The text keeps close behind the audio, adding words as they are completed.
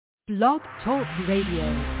Blog Talk Radio.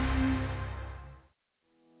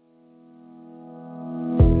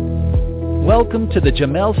 Welcome to the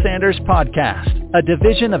Jamelle Sanders Podcast, a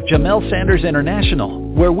division of Jamelle Sanders International,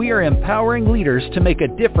 where we are empowering leaders to make a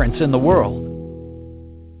difference in the world.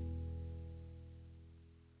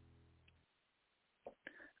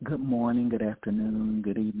 Good morning, good afternoon,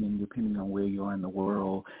 good evening, depending on where you are in the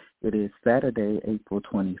world. It is Saturday, April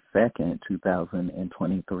 22nd,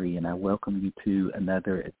 2023, and I welcome you to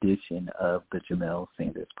another edition of the Jamelle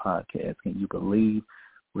Sanders Podcast. Can you believe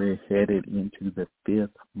we're headed into the 5th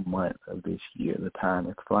month of this year? The time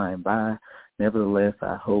is flying by. Nevertheless,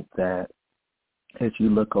 I hope that as you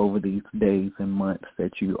look over these days and months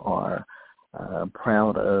that you are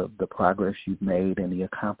proud of the progress you've made and the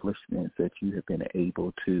accomplishments that you have been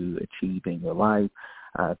able to achieve in your life.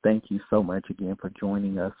 Thank you so much again for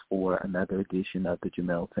joining us for another edition of the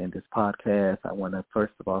Jamelle Sanders Podcast. I want to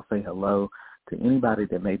first of all say hello to anybody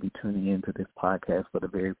that may be tuning into this podcast for the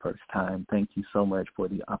very first time. Thank you so much for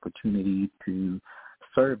the opportunity to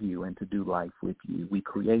serve you and to do life with you. We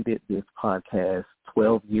created this podcast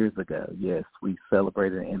 12 years ago. Yes, we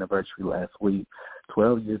celebrated an anniversary last week.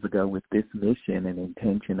 12 years ago with this mission and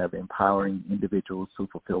intention of empowering individuals to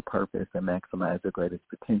fulfill purpose and maximize their greatest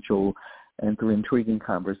potential. And through intriguing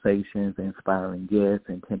conversations, inspiring guests,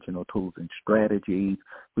 intentional tools and strategies,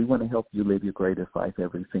 we want to help you live your greatest life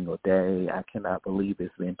every single day. I cannot believe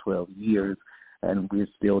it's been 12 years and we're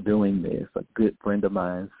still doing this. A good friend of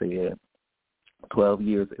mine said, 12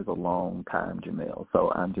 years is a long time, Jamelle.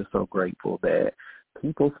 So I'm just so grateful that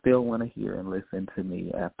people still want to hear and listen to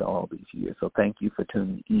me after all these years. So thank you for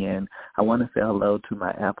tuning in. I want to say hello to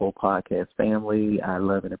my Apple Podcast family. I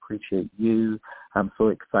love and appreciate you. I'm so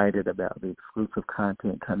excited about the exclusive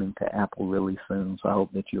content coming to Apple really soon, so I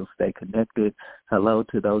hope that you'll stay connected. Hello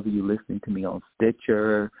to those of you listening to me on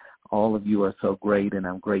Stitcher. All of you are so great, and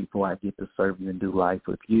I'm grateful I get to serve you and do life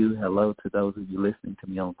with you. Hello to those of you listening to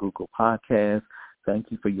me on Google Podcasts.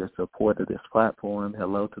 Thank you for your support of this platform.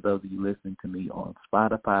 Hello to those of you listening to me on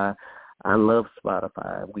Spotify. I love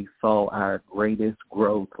Spotify. We saw our greatest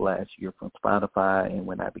growth last year from Spotify, and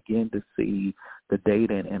when I began to see the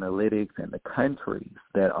data and analytics and the countries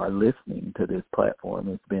that are listening to this platform,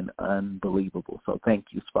 it's been unbelievable. So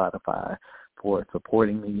thank you, Spotify, for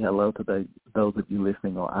supporting me. Hello to those of you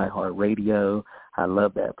listening on iHeartRadio. I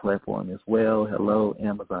love that platform as well. Hello,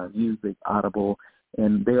 Amazon Music, Audible.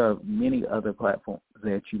 And there are many other platforms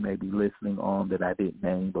that you may be listening on that I didn't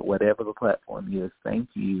name, but whatever the platform is, thank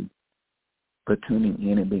you for tuning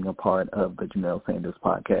in and being a part of the Jamelle Sanders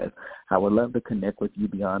Podcast. I would love to connect with you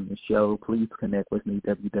beyond the show. Please connect with me,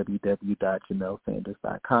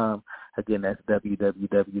 www.jamellesanders.com. Again, that's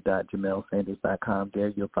www.jamellesanders.com.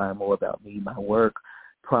 There you'll find more about me, my work,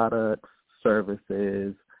 products,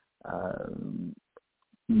 services,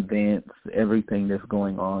 events, everything that's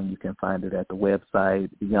going on. You can find it at the website.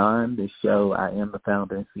 Beyond the show, I am the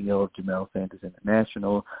founder and CEO of Jamelle Sanders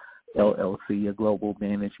International, LLC, a global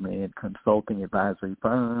management consulting advisory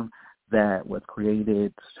firm that was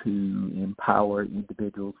created to empower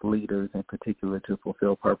individuals, leaders in particular, to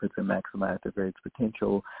fulfill purpose and maximize their greatest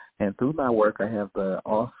potential. And through my work, I have the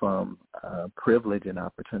awesome privilege and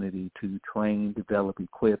opportunity to train, develop,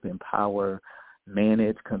 equip, empower,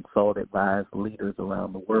 manage, consult, advise leaders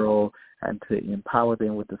around the world, and to empower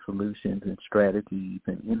them with the solutions and strategies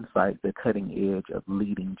and insights, the cutting edge of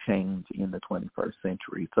leading change in the 21st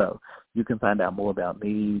century. So you can find out more about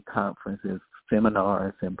me, conferences,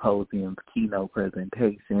 seminars, symposiums, keynote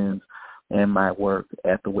presentations, and my work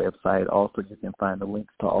at the website. Also, you can find the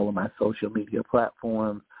links to all of my social media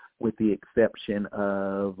platforms, with the exception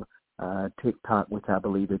of TikTok, which I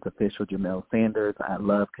believe is official Jamelle Sanders. I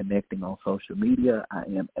love connecting on social media. I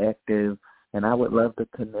am active, and I would love to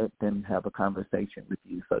connect and have a conversation with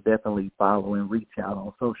you. So definitely follow and reach out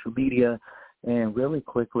on social media. And really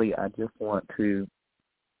quickly, I just want to,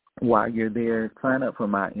 while you're there, sign up for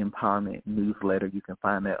my empowerment newsletter. You can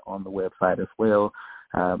find that on the website as well.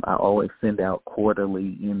 I always send out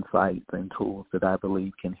quarterly insights and tools that I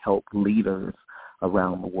believe can help leaders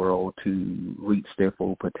around the world to reach their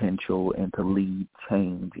full potential and to lead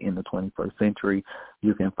change in the 21st century.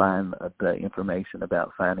 You can find the information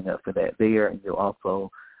about signing up for that there, and you'll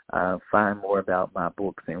also find more about my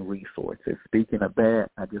books and resources. Speaking of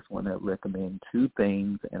that, I just want to recommend two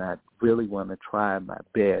things, and I really want to try my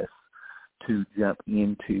best to jump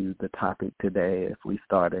into the topic today as we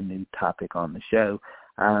start a new topic on the show.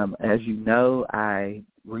 As you know, I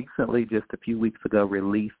recently, just a few weeks ago,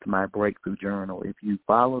 released my Breakthrough Journal. If you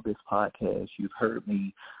follow this podcast, you've heard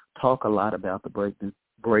me talk a lot about the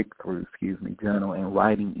journal and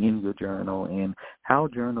writing in your journal, and how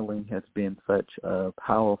journaling has been such a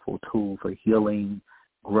powerful tool for healing,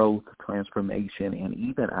 growth, transformation, and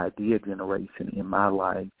even idea generation in my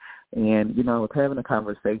life. And, I was having a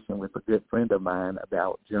conversation with a good friend of mine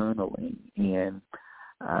about journaling, and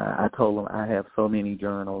I told him I have so many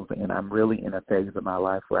journals, and I'm really in a phase of my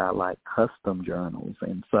life where I like custom journals.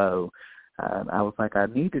 And so I was like, I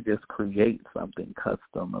need to just create something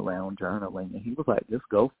custom around journaling. And he was like, just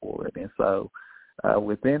go for it. And so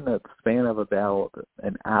within the span of about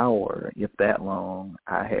an hour, if that long,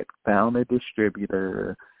 I had found a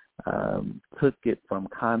distributor, took it from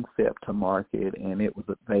concept to market, and it was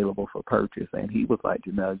available for purchase. And he was like,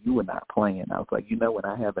 Jamelle, you were not playing. I was like, when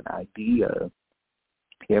I have an idea,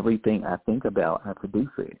 everything I think about, I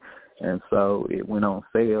produce it. And so it went on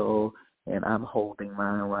sale, and I'm holding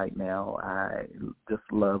mine right now. I just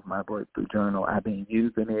love my breakthrough journal. I've been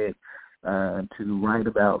using it to write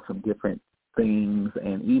about some different things,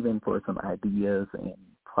 and even for some ideas and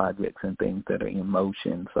projects and things that are in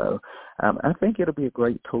motion. So I think it'll be a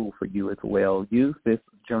great tool for you as well. Use this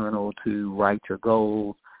journal to write your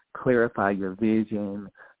goals, clarify your vision,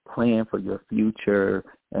 plan for your future,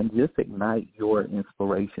 and just ignite your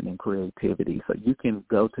inspiration and creativity. So you can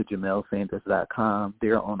go to JamelleSanders.com.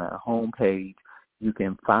 There on our homepage, you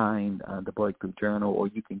can find the Breakthrough Journal, or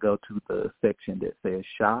you can go to the section that says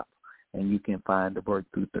Shop, and you can find the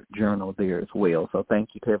Breakthrough Journal there as well. So thank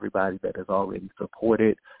you to everybody that has already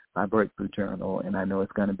supported my Breakthrough Journal, and I know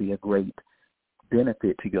it's going to be a great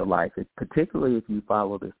benefit to your life, particularly if you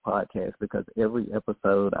follow this podcast, because every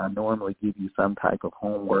episode I normally give you some type of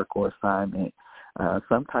homework or assignment,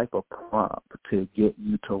 some type of prompt to get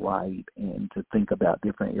you to write and to think about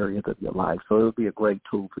different areas of your life. So it'll be a great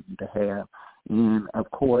tool for you to have. And,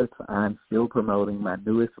 of course, I'm still promoting my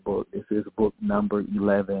newest book. This is book number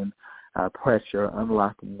 11, Pressure,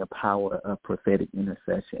 Unlocking the Power of Prophetic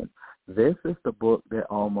Intercession. This is the book that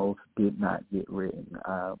almost did not get written.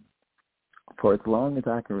 For as long as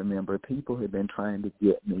I can remember, people have been trying to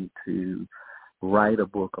get me to write a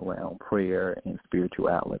book around prayer and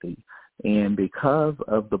spirituality. And because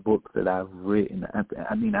of the books that I've written,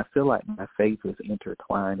 I feel like my faith is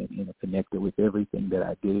intertwined and interconnected with everything that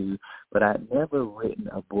I do, but I've never written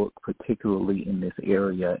a book particularly in this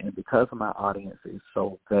area. And because my audience is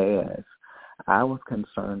so vast, I was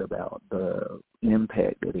concerned about the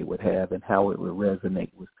impact that it would have and how it would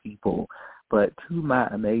resonate with people. But to my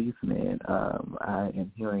amazement, I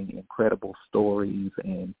am hearing incredible stories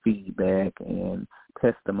and feedback and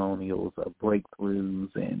testimonials of breakthroughs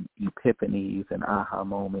and epiphanies and aha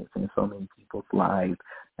moments in so many people's lives.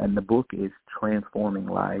 And the book is transforming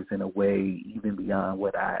lives in a way even beyond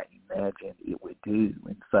what I imagined it would do.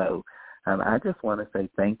 And so I just want to say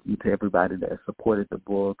thank you to everybody that supported the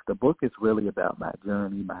book. The book is really about my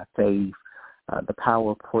journey, my faith, the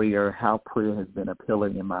power of prayer, how prayer has been a pillar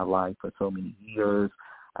in my life for so many years,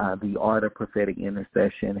 the art of prophetic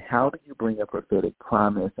intercession. How do you bring a prophetic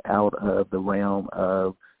promise out of the realm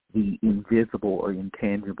of the invisible or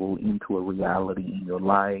intangible into a reality in your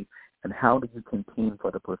life? And how do you contend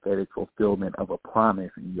for the prophetic fulfillment of a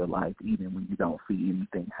promise in your life, even when you don't see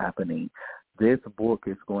anything happening? This book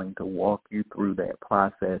is going to walk you through that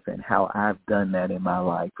process and how I've done that in my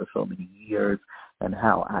life for so many years and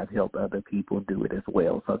how I've helped other people do it as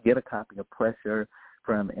well. So get a copy of Pressure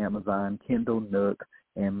from Amazon, Kindle, Nook,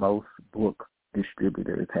 and most book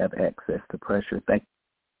distributors have access to Pressure. Thank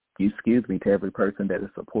you, to every person that has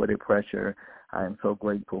supported Pressure. I am so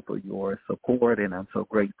grateful for your support, and I'm so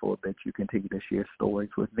grateful that you continue to share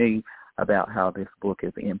stories with me about how this book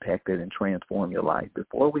has impacted and transformed your life.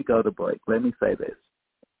 Before we go to break, let me say this.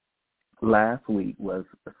 Last week was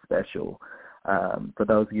special. For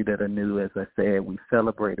those of you that are new, as I said, we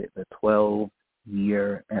celebrated the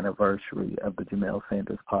 12-year anniversary of the Jamelle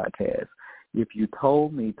Sanders podcast. If you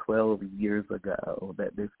told me 12 years ago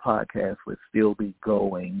that this podcast would still be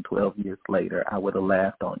going 12 years later, I would have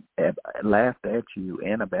laughed at you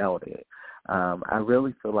and about it. I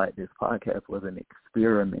really feel like this podcast was an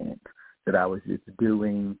experiment that I was just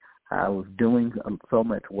doing. I was doing so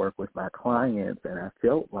much work with my clients, and I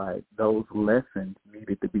felt like those lessons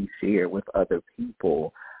needed to be shared with other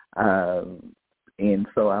people. And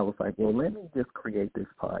so I was like, well, let me just create this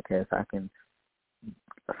podcast. I can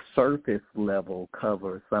surface level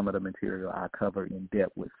cover some of the material I cover in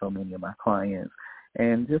depth with so many of my clients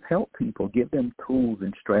and just help people, give them tools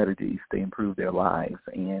and strategies to improve their lives.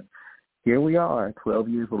 And here we are 12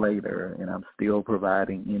 years later, and I'm still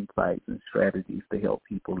providing insights and strategies to help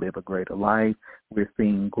people live a greater life. We're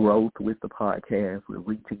seeing growth with the podcast. We're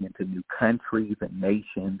reaching into new countries and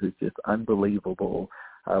nations. It's just unbelievable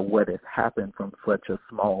what has happened from such a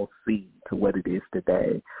small seed to what it is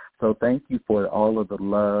today. So thank you for all of the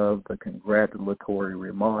love, the congratulatory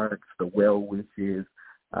remarks, the well wishes.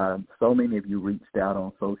 So many of you reached out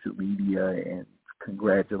on social media and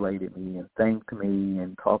congratulated me and thanked me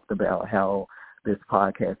and talked about how this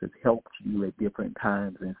podcast has helped you at different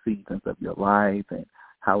times and seasons of your life and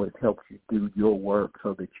how it's helped you do your work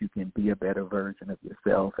so that you can be a better version of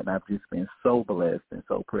yourself. And I've just been so blessed and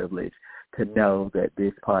so privileged to know that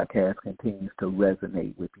this podcast continues to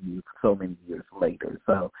resonate with you so many years later.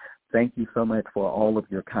 So thank you so much for all of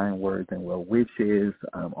your kind words and well wishes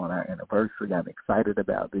on our anniversary. I'm excited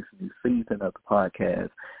about this new season of the podcast.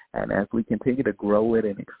 And as we continue to grow it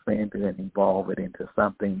and expand it and evolve it into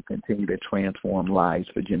something, continue to transform lives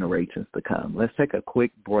for generations to come. Let's take a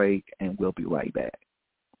quick break and we'll be right back.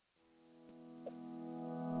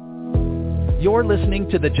 You're listening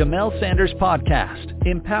to the Jamelle Sanders Podcast,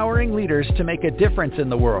 empowering leaders to make a difference in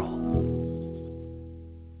the world.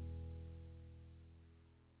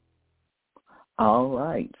 All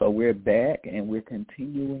right, so we're back and we're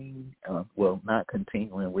continuing,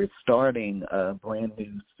 we're starting a brand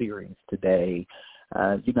new series today.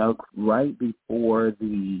 Right before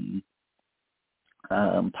the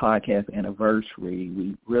podcast anniversary,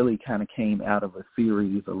 we really kind of came out of a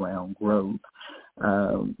series around growth.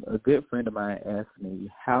 A good friend of mine asked me,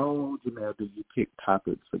 how, Jamelle, do you pick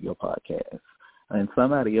topics for your podcast? And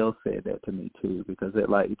somebody else said that to me too, because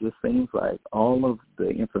it just seems like all of the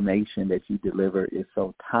information that you deliver is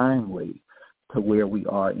so timely to where we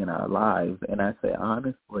are in our lives. And I say,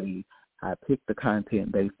 honestly, I pick the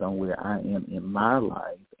content based on where I am in my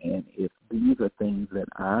life. And if these are things that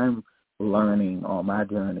I'm learning on my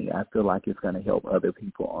journey, I feel like it's going to help other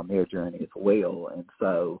people on their journey as well. And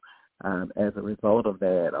so as a result of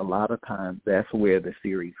that, a lot of times that's where the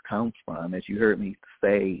series comes from. As you heard me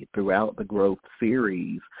say throughout the growth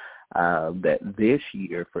series, that this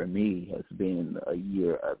year for me has been a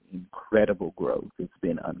year of incredible growth. It's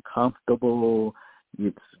been uncomfortable.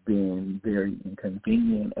 It's been very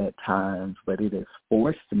inconvenient at times, but it has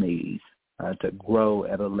forced me to grow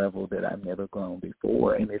at a level that I've never grown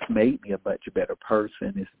before. And it's made me a much better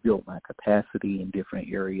person. It's built my capacity in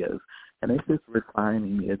different areas. And it's just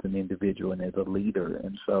refining me as an individual and as a leader.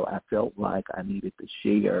 And so I felt like I needed to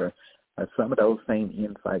share some of those same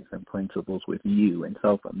insights and principles with you. And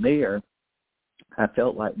so from there, I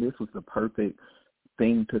felt like this was the perfect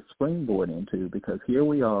thing to springboard into, because here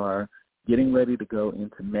we are getting ready to go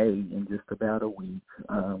into May in just about a week.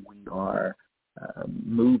 We are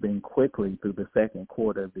moving quickly through the second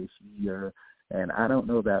quarter of this year. And I don't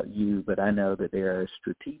know about you, but I know that there are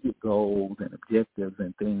strategic goals and objectives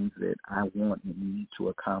and things that I want and need to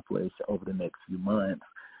accomplish over the next few months.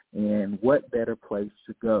 And what better place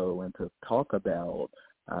to go and to talk about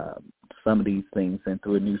some of these things than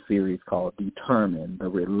through a new series called Determine, the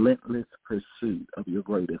Relentless Pursuit of Your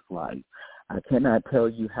Greatest Life. I cannot tell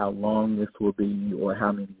you how long this will be or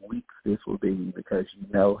how many weeks this will be, because you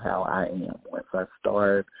know how I am. Once I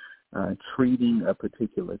start treating a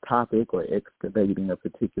particular topic or excavating a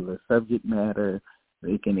particular subject matter,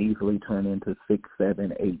 it can easily turn into 6,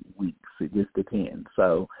 7, 8 weeks. It just depends.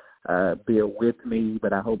 So bear with me,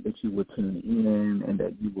 but I hope that you will tune in and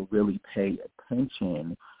that you will really pay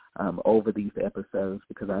attention over these episodes,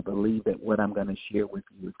 because I believe that what I'm going to share with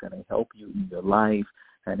you is going to help you in your life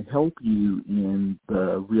and help you in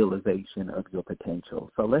the realization of your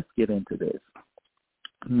potential. So let's get into this.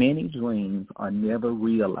 Many dreams are never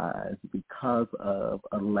realized because of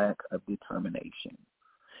a lack of determination.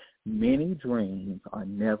 Many dreams are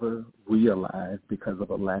never realized because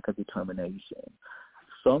of a lack of determination.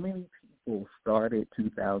 So many people started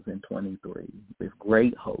 2023 with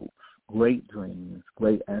great hopes, great dreams,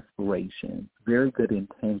 great aspirations, very good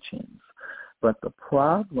intentions. But the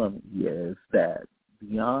problem is that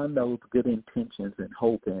beyond those good intentions and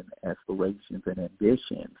hope and aspirations and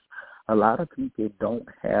ambitions, a lot of people don't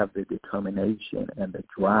have the determination and the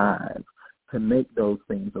drive to make those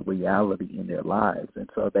things a reality in their lives. And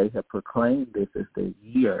so they have proclaimed this as their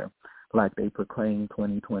year, like they proclaimed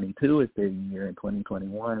 2022 as their year, and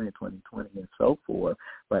 2021 and 2020 and so forth.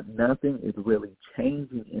 But nothing is really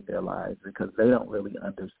changing in their lives because they don't really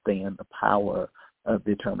understand the power of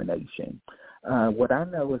determination. What I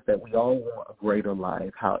know is that we all want a greater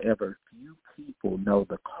life. However, few people know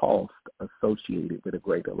the cost associated with a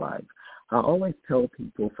greater life. I always tell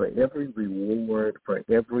people, for every reward, for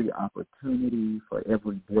every opportunity, for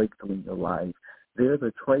every breakthrough in your life, there's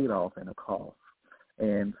a trade-off and a cost.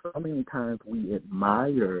 And so many times we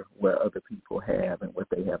admire what other people have and what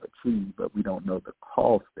they have achieved, but we don't know the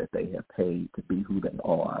cost that they have paid to be who they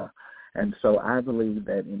are. And so I believe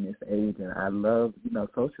that in this age, and I love,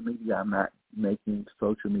 social media, I'm not making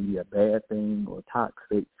social media a bad thing or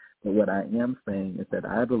toxic, but what I am saying is that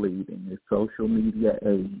I believe in this social media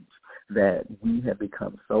age that we have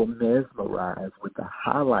become so mesmerized with the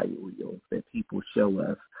highlight reels that people show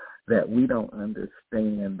us that we don't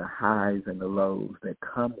understand the highs and the lows that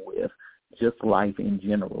come with just life in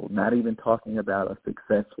general, not even talking about a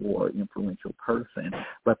successful or influential person,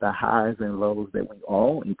 but the highs and lows that we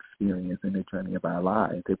all experience in the journey of our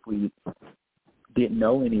lives. If we didn't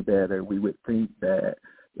know any better, we would think that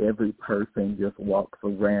every person just walks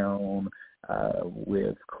around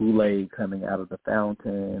with Kool-Aid coming out of the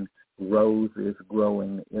fountain, roses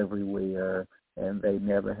growing everywhere, and they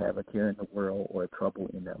never have a care in the world or trouble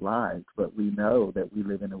in their lives. But we know that we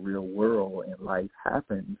live in a real world and life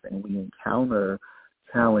happens and we encounter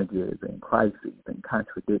challenges and crises and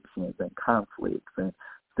contradictions and conflicts and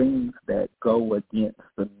things that go against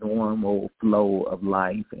the normal flow of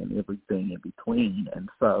life and everything in between. And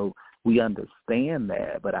so we understand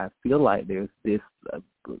that, but I feel like there's this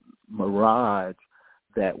mirage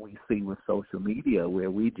that we see with social media where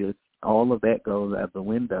we just, all of that goes out the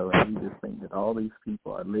window, and we just think that all these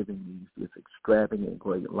people are living these just extravagant,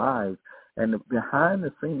 great lives. And behind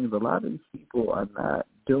the scenes, a lot of these people are not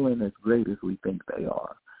doing as great as we think they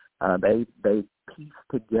are. They piece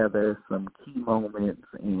together some key moments,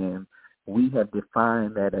 and we have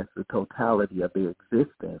defined that as the totality of their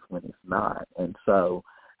existence when it's not. And so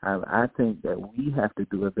I think that we have to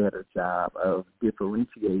do a better job of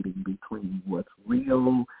differentiating between what's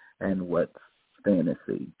real and what's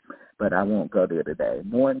fantasy. But I won't go there today.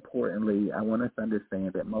 More importantly, I want us to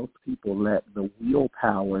understand that most people lack the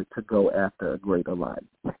willpower to go after a greater life.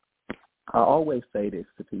 I always say this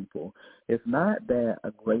to people. It's not that a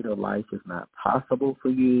greater life is not possible for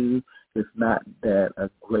you. It's not that a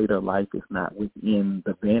greater life is not within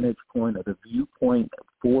the vantage point or the viewpoint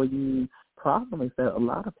for you. Problem is that a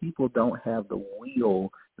lot of people don't have the will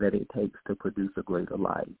that it takes to produce a greater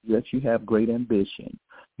life. Yes, you have great ambition.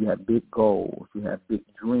 You have big goals. You have big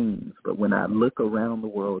dreams. But when I look around the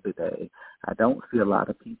world today, I don't see a lot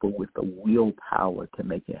of people with the willpower to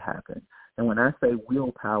make it happen. And when I say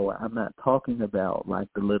willpower, I'm not talking about like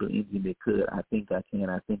the little engine that could. I think I can,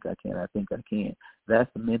 I think I can, I think I can. That's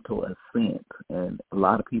mental assent. And a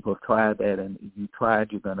lot of people have tried that, and if you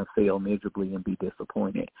tried, you're going to fail miserably and be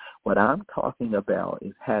disappointed. What I'm talking about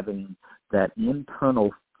is having that internal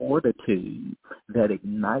fortitude that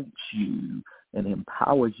ignites you and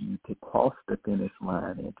empowers you to cross the finish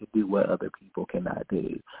line and to do what other people cannot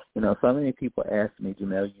do. So many people ask me,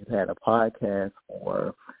 Jamelle, you've had a podcast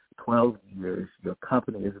for 12 years. Your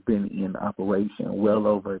company has been in operation well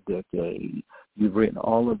over a decade. You've written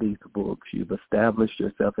all of these books. You've established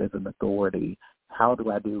yourself as an authority. How do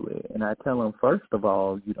I do it? And I tell them, first of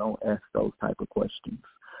all, you don't ask those type of questions.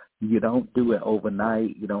 You don't do it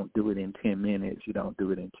overnight. You don't do it in 10 minutes. You don't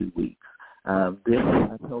do it in 2 weeks. I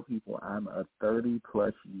tell people I'm a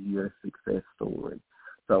 30-plus year success story.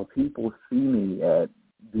 So people see me at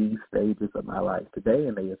these stages of my life today,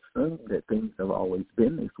 and they assume that things have always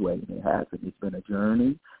been this way, and it hasn't. It's been a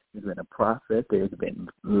journey. It's been a process. There's been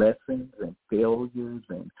lessons and failures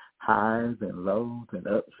and highs and lows and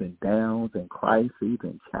ups and downs and crises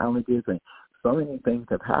and challenges, and so many things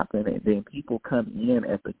have happened, and then people come in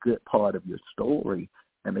at the good part of your story,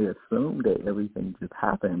 and they assume that everything just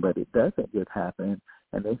happened, but it doesn't just happen,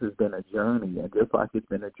 and this has been a journey, and just like it's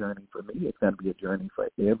been a journey for me, it's going to be a journey for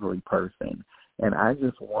every person, and I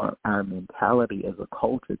just want our mentality as a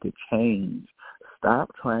culture to change.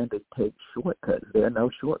 Stop trying to take shortcuts. There are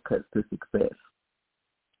no shortcuts to success.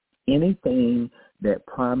 Anything that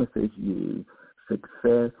promises you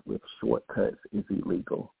success with shortcuts is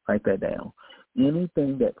illegal. Write that down.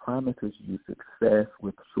 Anything that promises you success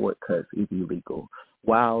with shortcuts is illegal.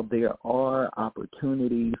 While there are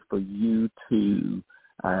opportunities for you to,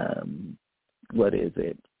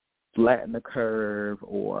 flatten the curve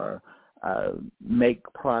or make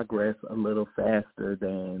progress a little faster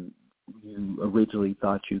than you originally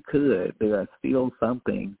thought you could, there are still some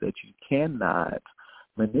things that you cannot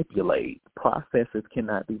manipulate. Processes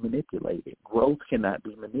cannot be manipulated. Growth cannot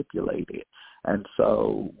be manipulated. And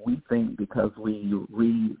so we think because we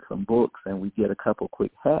read some books and we get a couple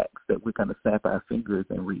quick hacks that we're going to snap our fingers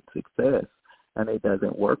and reach success, and it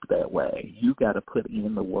doesn't work that way. You got to put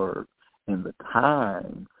in the work and the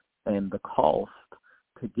time and the cost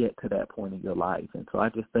to get to that point in your life. And so I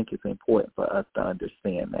just think it's important for us to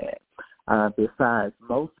understand that. Besides,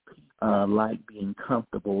 most people like being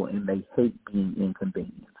comfortable and they hate being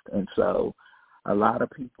inconvenienced. And so A lot of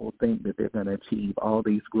people think that they're going to achieve all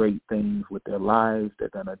these great things with their lives. They're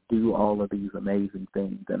going to do all of these amazing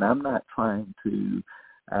things. And I'm not trying to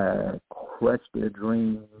crush their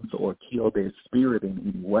dreams or kill their spirit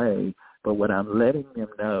in any way. But what I'm letting them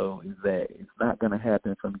know is that it's not going to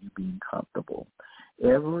happen from you being comfortable.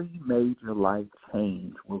 Every major life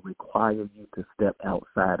change will require you to step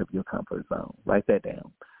outside of your comfort zone. Write that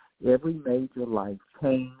down. Every major life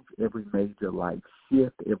change, every major life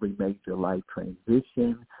shift, every major life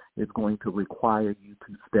transition is going to require you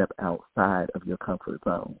to step outside of your comfort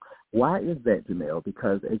zone. Why is that, Jamelle?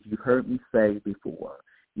 Because as you heard me say before,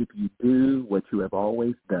 if you do what you have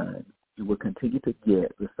always done, you will continue to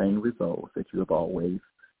get the same results that you have always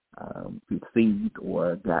received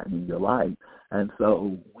or gotten in your life. And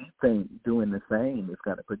so we think doing the same is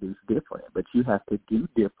going to produce different, but you have to do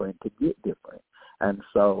different to get different. And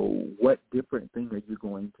so what different thing are you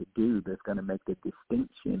going to do that's going to make the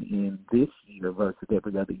distinction in this year versus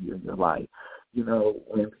every other year in your life? You know,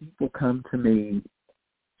 when people come to me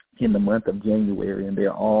in the month of January and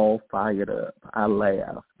they're all fired up, I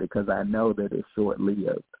laugh because I know that it's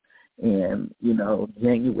short-lived. And, you know,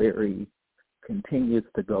 January continues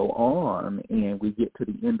to go on, and we get to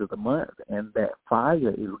the end of the month, and that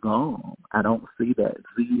fire is gone. I don't see that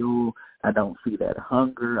zeal. I don't see that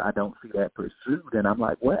hunger. I don't see that pursuit. And I'm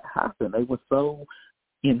like, what happened? They were so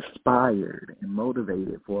inspired and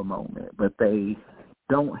motivated for a moment, but they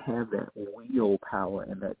don't have that willpower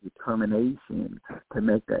and that determination to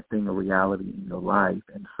make that thing a reality in your life.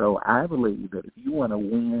 And so I believe that if you want to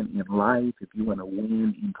win in life, if you want to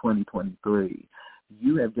win in 2023,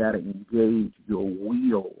 you have got to engage your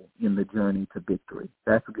will in the journey to victory.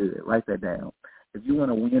 That's good. Write that down. If you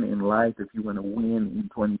want to win in life, if you want to win in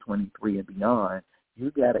 2023 and beyond,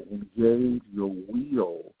 you got to engage your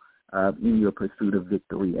will in your pursuit of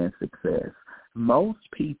victory and success. Most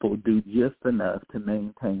people do just enough to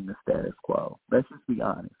maintain the status quo. Let's just be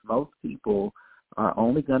honest. Most people are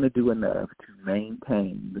only going to do enough to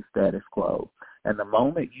maintain the status quo. And the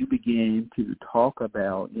moment you begin to talk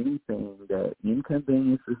about anything that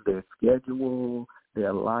inconveniences their schedule,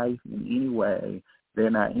 their life in any way, they're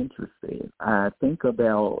not interested. I think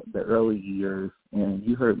about the early years, and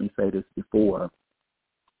you heard me say this before,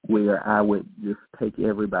 where I would just take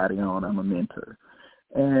everybody on. I'm a mentor.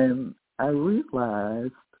 And I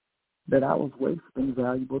realized that I was wasting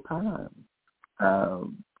valuable time.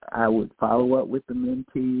 I would follow up with the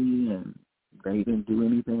mentee, and they didn't do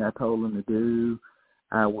anything I told them to do.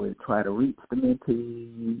 I would try to reach the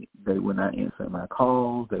mentee. They were not answering my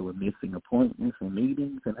calls. They were missing appointments and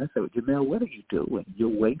meetings. And I said, Jamelle, what are you doing? You're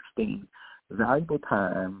wasting valuable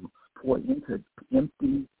time pouring into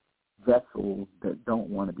empty vessels that don't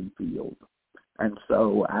want to be filled. And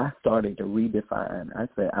so I started to redefine. I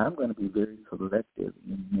said, I'm going to be very selective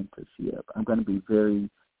in mentorship. I'm going to be very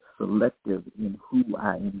selective in who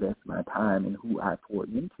I invest my time and who I pour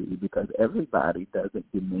into, because everybody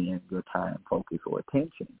doesn't demand your time, focus, or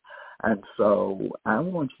attention. And so I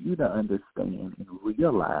want you to understand and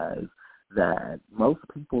realize that most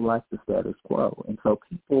people like the status quo. And so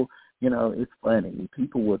people, you know, it's funny.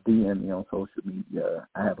 People will DM me on social media,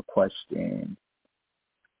 I have a question.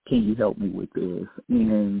 Can you help me with this?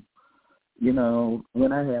 And, you know,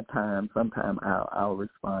 when I have time, sometime I'll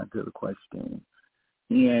respond to the question.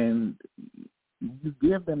 And you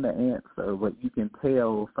give them the answer, but you can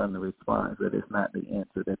tell from the response that it's not the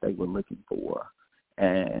answer that they were looking for.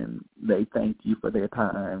 And they thank you for their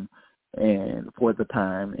time and for the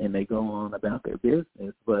time, and they go on about their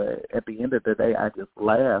business. But at the end of the day, I just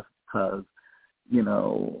laugh because, you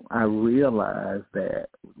know, I realized that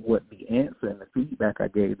what the answer and the feedback I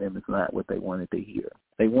gave them is not what they wanted to hear.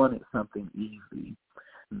 They wanted something easy.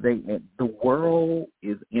 The world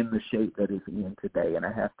is in the shape that it's in today, and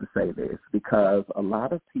I have to say this because a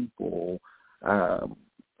lot of people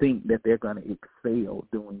think that they're going to excel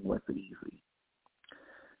doing what's easy.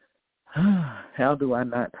 How do I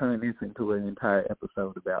not turn this into an entire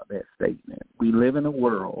episode about that statement? We live in a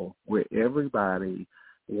world where everybody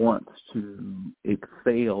wants to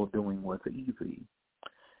excel doing what's easy.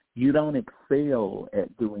 You don't excel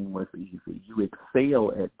at doing what's easy. You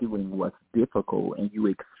excel at doing what's difficult, and you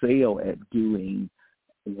excel at doing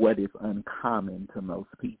what is uncommon to most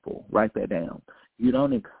people. Write that down. You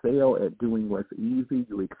don't excel at doing what's easy.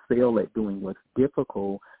 You excel at doing what's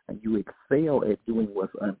difficult, and you excel at doing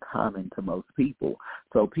what's uncommon to most people.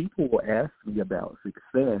 So people will ask me about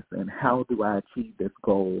success and how do I achieve this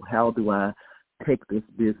goal? How do I take this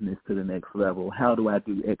business to the next level? How do I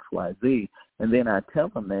do X, Y, Z? And then I tell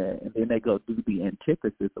them that, and then they go do the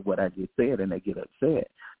antithesis of what I just said, and they get upset.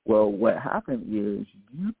 Well, what happened is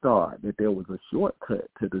you thought that there was a shortcut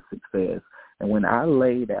to the success, And when I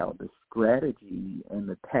laid out the strategy and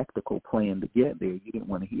the tactical plan to get there, you didn't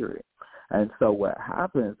want to hear it. And so what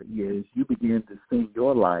happens is you begin to see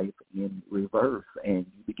your life in reverse, and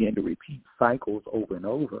you begin to repeat cycles over and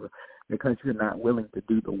over because you're not willing to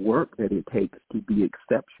do the work that it takes to be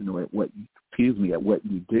exceptional at what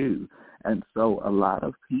you do. And so a lot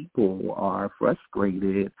of people are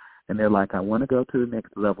frustrated, and they're like, I want to go to the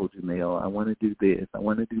next level, Jamelle. I want to do this. I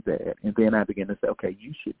want to do that. And then I begin to say, okay,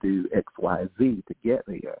 you should do X, Y, Z to get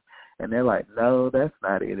there. And they're like, no, that's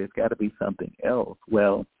not it. It's got to be something else.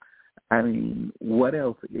 Well, I mean, what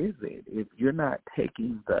else is it? If you're not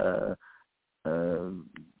taking the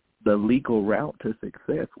legal route to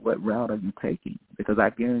success, what route are you taking? Because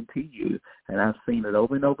I guarantee you, and I've seen it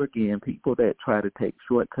over and over again, people that try to take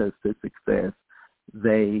shortcuts to success,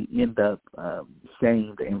 they end up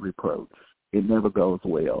shamed and reproached. It never goes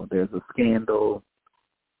well. There's a scandal.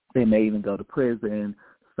 They may even go to prison.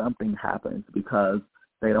 Something happens because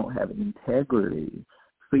they don't have integrity.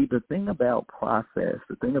 See, the thing about process,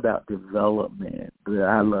 the thing about development that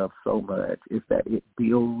I love so much is that it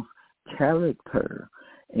builds character.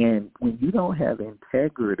 And when you don't have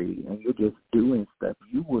integrity and you're just doing stuff,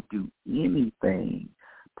 you will do anything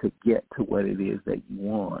to get to what it is that you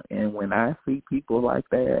want. And when I see people like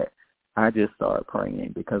that, I just start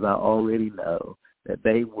praying because I already know that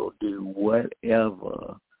they will do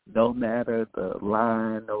whatever, no matter the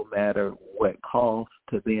line, no matter what costs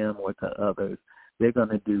to them or to others. They're going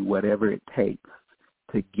to do whatever it takes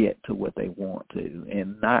to get to what they want to,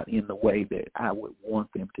 and not in the way that I would want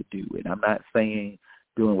them to do it. I'm not saying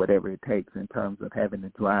doing whatever it takes in terms of having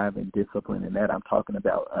the drive and discipline and that. I'm talking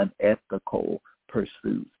about unethical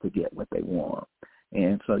pursuits to get what they want.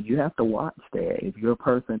 And so you have to watch that. If you're a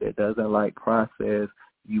person that doesn't like process,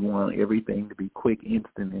 you want everything to be quick,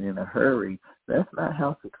 instant, and in a hurry, that's not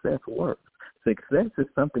how success works. Success is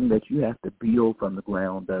something that you have to build from the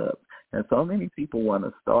ground up. And so many people want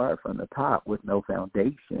to start from the top with no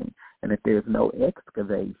foundation. And if there's no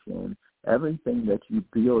excavation, everything that you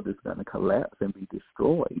build is going to collapse and be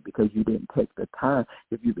destroyed because you didn't take the time.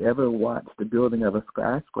 If you've ever watched the building of a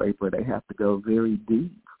skyscraper, they have to go very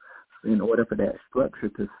deep in order for that structure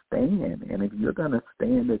to stand. And if you're going to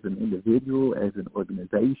stand as an individual, as an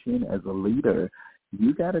organization, as a leader,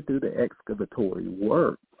 you got to do the excavatory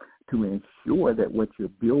work to ensure that what you're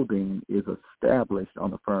building is established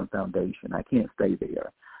on a firm foundation. I can't stay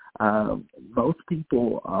there. Most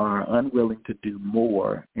people are unwilling to do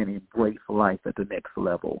more and embrace life at the next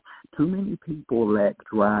level. Too many people lack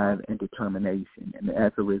drive and determination, and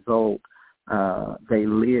as a result, they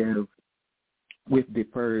live with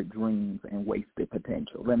deferred dreams and wasted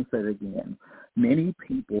potential. Let me say it again. Many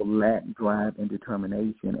people lack drive and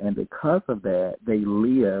determination, and because of that, they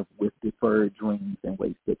live with deferred dreams and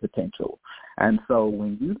wasted potential. And so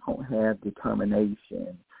when you don't have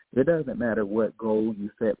determination, it doesn't matter what goal you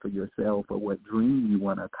set for yourself or what dream you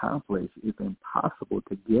want to accomplish. It's impossible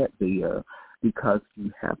to get there because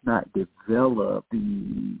you have not developed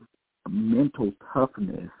the mental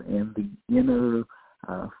toughness and the inner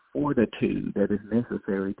fortitude that is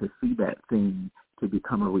necessary to see that thing to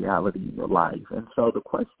become a reality in your life. And so the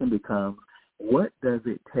question becomes, what does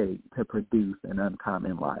it take to produce an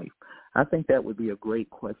uncommon life? I think that would be a great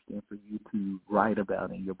question for you to write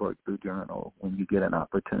about in your breakthrough journal when you get an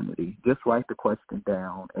opportunity. Just write the question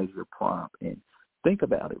down as your prompt and think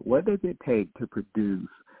about it. What does it take to produce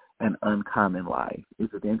an uncommon life? Is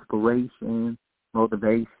it inspiration,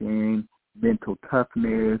 motivation, mental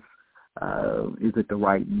toughness? Is it the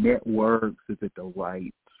right networks? Is it the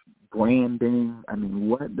right branding? I mean,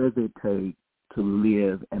 what does it take to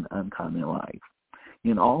live an uncommon life?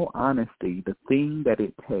 In all honesty, the thing that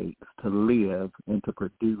it takes to live and to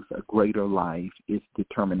produce a greater life is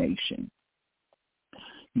determination.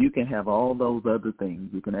 You can have all those other things.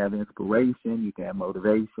 You can have inspiration. You can have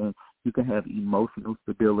motivation. You can have emotional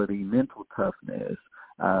stability, mental toughness.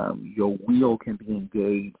 Your will can be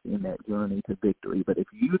engaged in that journey to victory. But if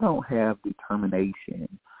you don't have determination,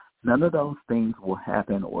 none of those things will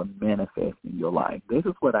happen or manifest in your life. This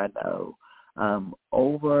is what I know.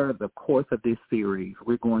 Over the course of this series,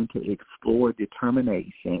 we're going to explore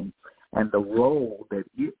determination and the role that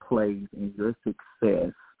it plays in your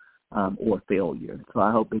success or failure. So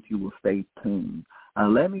I hope that you will stay tuned.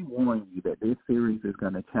 Let me warn you that this series is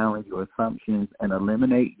going to challenge your assumptions and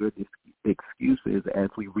eliminate your excuses as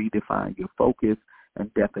we redefine your focus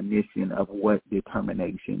and definition of what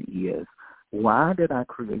determination is. Why did I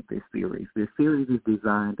create this series? This series is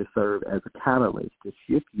designed to serve as a catalyst to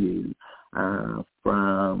shift you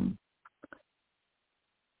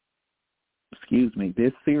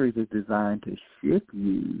This series is designed to shift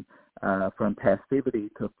you from passivity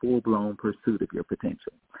to full-blown pursuit of your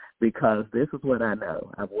potential. Because this is what I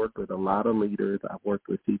know. I've worked with a lot of leaders. I've worked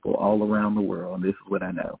with people all around the world, and this is what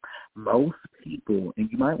I know. Most people,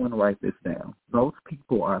 and you might want to write this down, most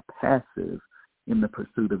people are passive in the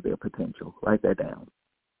pursuit of their potential. Write that down.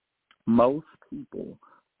 Most people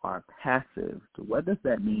are passive. So what does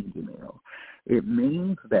that mean, Jamelle? It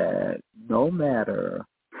means that no matter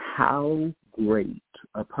how great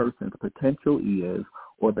a person's potential is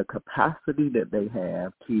or the capacity that they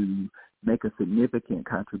have to make a significant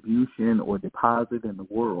contribution or deposit in the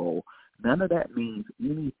world, none of that means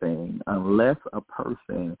anything unless a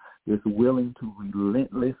person is willing to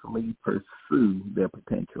relentlessly pursue their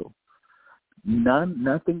potential.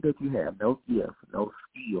 Nothing that you have, no gift, no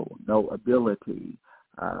skill, no ability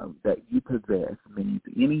that you possess means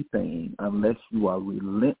anything unless you are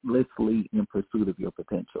relentlessly in pursuit of your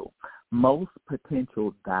potential. Most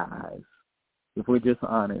potential dies. If we're just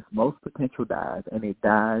honest, most potential dies, and it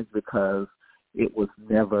dies because it was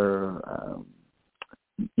never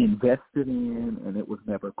invested in and it was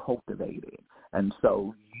never cultivated. And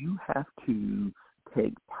so you have to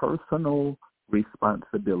take personal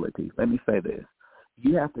responsibility. Let me say this.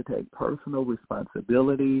 You have to take personal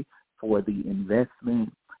responsibility for the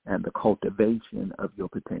investment and the cultivation of your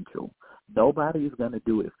potential. Nobody is going to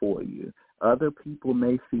do it for you. Other people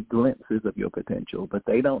may see glimpses of your potential, but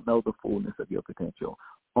they don't know the fullness of your potential.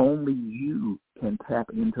 Only you can tap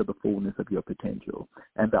into the fullness of your potential.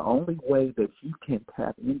 And the only way that you can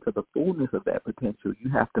tap into the fullness of that potential, you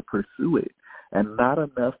have to pursue it. And not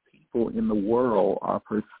enough people in the world are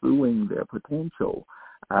pursuing their potential.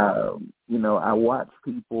 I watch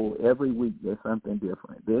people every week. There's something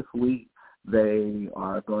different. This week, they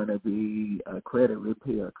are going to be a credit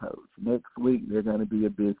repair coach. Next week, they're going to be a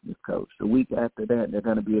business coach. The week after that, they're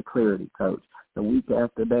going to be a clarity coach. The week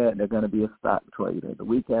after that, they're going to be a stock trader. The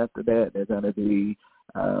week after that, they're going to be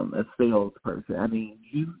a salesperson. I mean,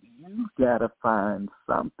 you got to find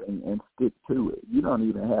something and stick to it. You don't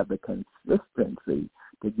even have the consistency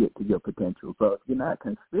to get to your potential. So if you're not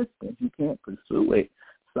consistent, you can't pursue it.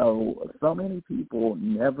 So many people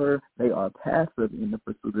they are passive in the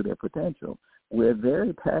pursuit of their potential. We're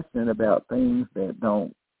very passionate about things that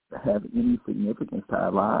don't have any significance to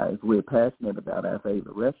our lives. We're passionate about our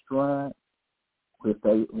favorite restaurant.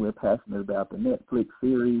 We're passionate about the Netflix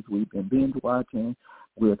series we've been binge watching.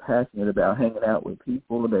 We're passionate about hanging out with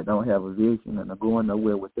people that don't have a vision and are going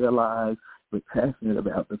nowhere with their lives. We're passionate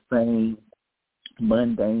about the same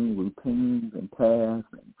mundane routines and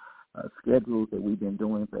tasks and schedules that we've been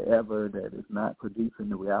doing forever that is not producing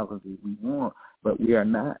the reality we want, but we are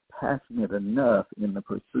not passionate enough in the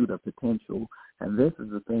pursuit of potential. And this is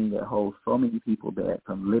the thing that holds so many people back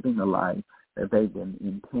from living a life that they've been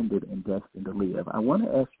intended and destined to live. I want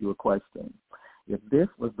to ask you a question. If this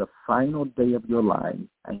was the final day of your life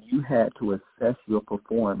and you had to assess your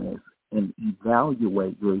performance and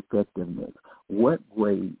evaluate your effectiveness, what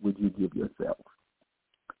grade would you give yourself?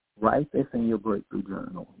 Write this in your breakthrough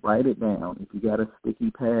journal. Write it down. If you got a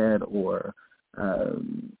sticky pad or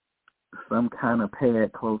some kind of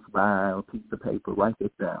pad close by or piece of paper, write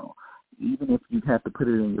this down. Even if you have to put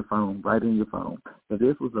it in your phone, write it in your phone. If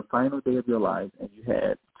this was the final day of your life and you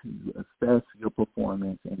had to assess your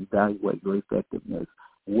performance and evaluate your effectiveness,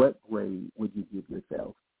 what grade would you give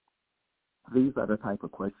yourself? These are the type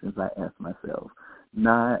of questions I ask myself.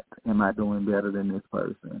 Not, am I doing better than this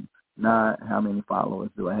person? Not how many followers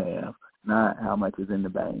do I have, not how much is in the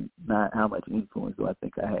bank, not how much influence do I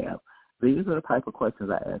think I have. These are the type of questions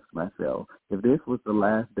I ask myself. If this was the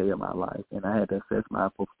last day of my life and I had to assess my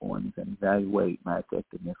performance and evaluate my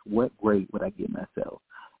effectiveness, what grade would I give myself?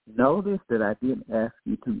 Notice that I didn't ask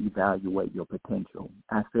you to evaluate your potential.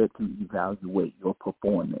 I said to evaluate your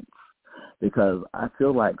performance, because I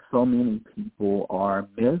feel like so many people are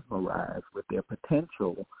mesmerized with their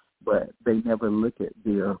potential, but they never look at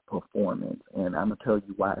their performance. And I'm going to tell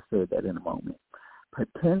you why I said that in a moment.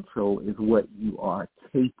 Potential is what you are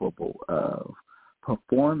capable of.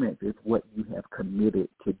 Performance is what you have committed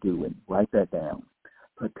to doing. Write that down.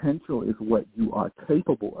 Potential is what you are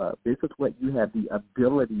capable of. This is what you have the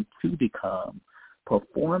ability to become.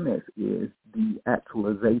 Performance is the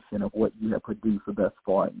actualization of what you have produced thus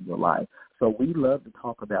far in your life. So we love to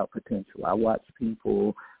talk about potential. I watch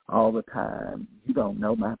people all the time. You don't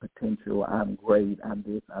know my potential. I'm great. I'm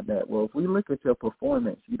this, I'm that. Well, if we look at your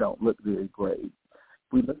performance, you don't look very great.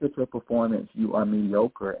 If we look at your performance, you are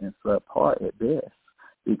mediocre and subpar at best,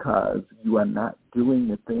 because you are not doing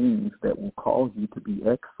the things that will cause you to be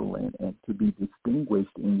excellent and to be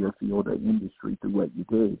distinguished in your field or industry through what you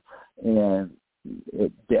do. And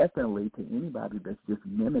it definitely to anybody that's just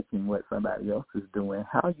mimicking what somebody else is doing,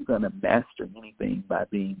 how are you going to master anything by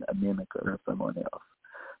being a mimicker of someone else?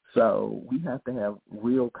 So we have to have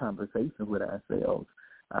real conversations with ourselves,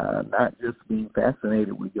 not just being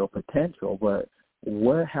fascinated with your potential, but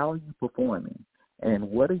how are you performing and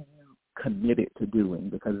what are you committed to doing?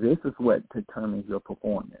 Because this is what determines your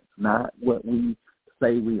performance, not what we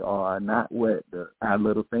say we are, not what our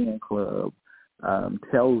little fan club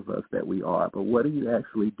tells us that we are, but what are you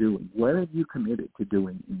actually doing? What are you committed to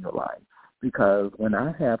doing in your life? Because when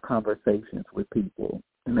I have conversations with people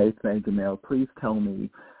and they say, Jamelle, please tell me,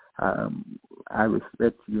 I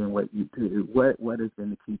respect you and what you do. What has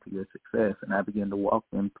been the key to your success? And I begin to walk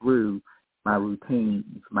them through my routines,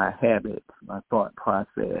 my habits, my thought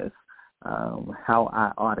process, how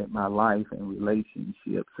I audit my life and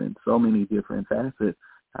relationships and so many different facets.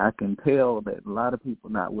 I can tell that a lot of people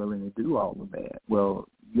are not willing to do all of that. Well,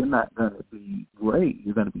 you're not going to be great.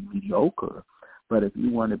 You're going to be mediocre. But if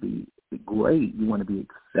you want to be great, you want to be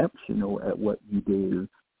exceptional at what you do,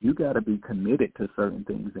 you got to be committed to certain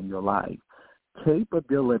things in your life.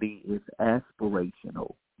 Capability is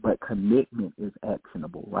aspirational, but commitment is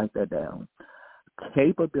actionable. Write that down.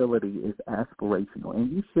 Capability is aspirational,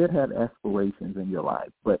 and you should have aspirations in your life,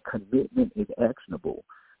 but commitment is actionable.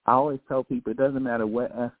 I always tell people it doesn't matter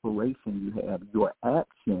what aspiration you have, your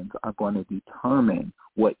actions are going to determine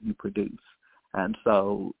what you produce. And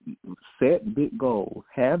so set big goals,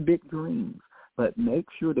 have big dreams, but make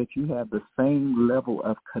sure that you have the same level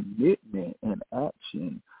of commitment and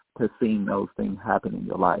action to seeing those things happen in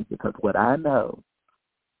your life. Because what I know,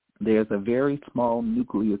 there's a very small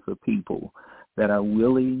nucleus of people that are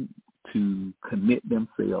willing to commit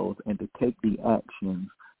themselves and to take the actions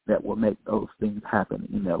that will make those things happen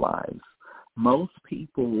in their lives. Most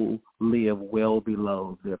people live well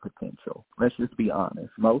below their potential. Let's just be honest.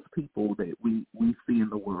 Most people that we see in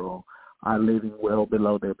the world are living well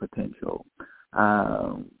below their potential.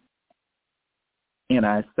 And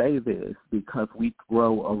I say this because we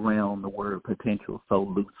throw around the word potential so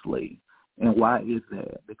loosely. And why is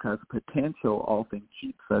that? Because potential often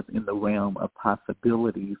keeps us in the realm of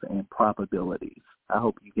possibilities and probabilities. I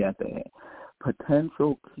hope you get that.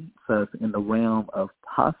 Potential keeps us in the realm of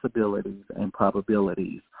possibilities and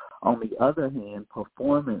probabilities. On the other hand,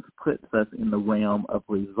 performance puts us in the realm of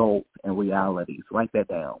results and realities. Write that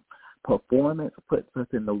down. Performance puts us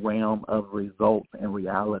in the realm of results and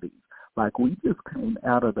realities. Like we just came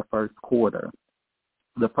out of the first quarter.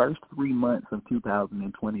 The first 3 months of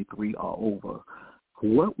 2023 are over.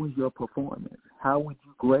 What was your performance? How would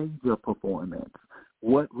you grade your performance?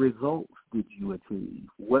 What results did you achieve?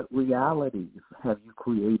 What realities have you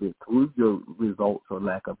created through your results or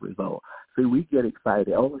lack of results? See, we get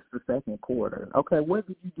excited. Oh, it's the second quarter. Okay, what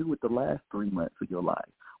did you do with the last 3 months of your life?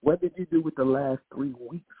 What did you do with the last 3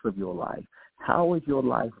 weeks of your life? How is your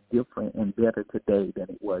life different and better today than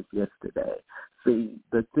it was yesterday? See,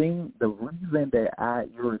 the reason that I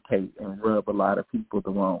irritate and rub a lot of people the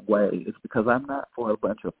wrong way is because I'm not for a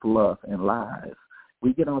bunch of fluff and lies.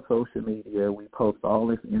 We get on social media, we post all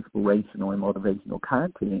this inspirational and motivational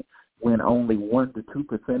content when only 1% to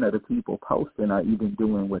 2% of the people posting are even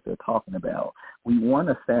doing what they're talking about. We want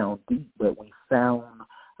to sound deep, but we sound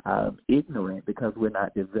ignorant because we're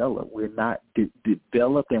not developed. We're not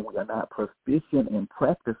developed and we are not proficient in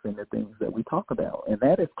practicing the things that we talk about, and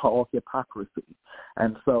that is called hypocrisy.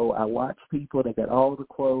 And so I watch people, they got all the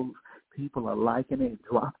quotes, people are liking it,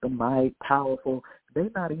 drop the mic, powerful. They're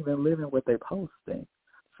not even living what they're posting.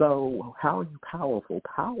 So how are you powerful?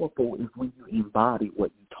 Powerful is when you embody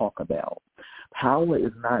what you talk about. Power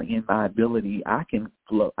is not in my ability. I can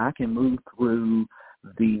move through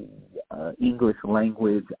the English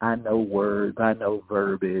language. I know words. I know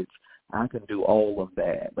verbiage. I can do all of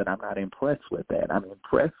that, but I'm not impressed with that. I'm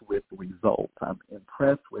impressed with results. I'm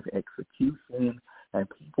impressed with execution and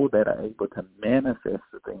people that are able to manifest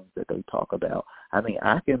the things that they talk about. I mean,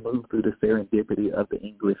 I can move through the serendipity of the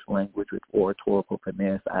English language with oratorical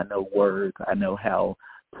finesse. I know words. I know how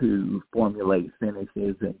to formulate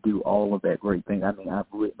sentences and do all of that great thing. I mean, I've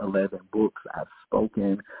written 11 books. I've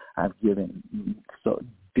spoken. I've given so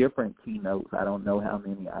different keynotes. I don't know how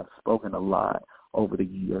many. I've spoken a lot over the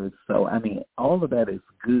years. So, I mean, all of that is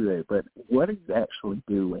good, but what are you actually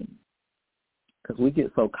doing? Because we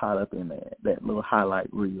get so caught up in that little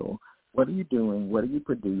highlight reel. What are you doing? What are you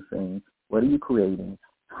producing? What are you creating?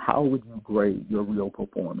 How would you grade your real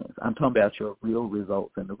performance? I'm talking about your real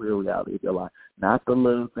results and the real reality of your life, not the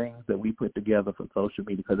little things that we put together for social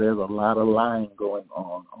media, because there's a lot of lying going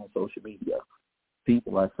on social media.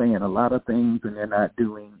 People are saying a lot of things, and they're not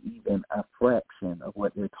doing even a fraction of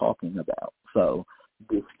what they're talking about. So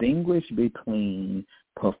this distinguish between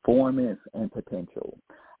performance and potential.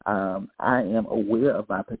 I am aware of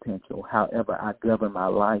my potential. However, I govern my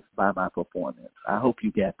life by my performance. I hope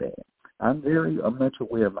you get that. I'm much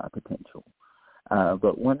aware of my potential.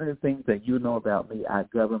 But one of the things that you know about me, I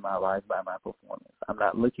govern my life by my performance. I'm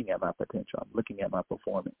not looking at my potential. I'm looking at my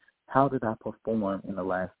performance. How did I perform in the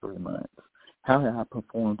last 3 months? How have I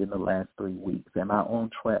performed in the last 3 weeks? Am I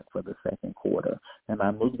on track for the second quarter? Am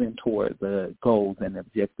I moving toward the goals and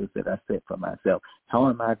objectives that I set for myself? How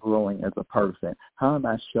am I growing as a person? How am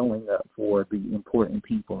I showing up for the important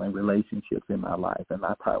people and relationships in my life? Am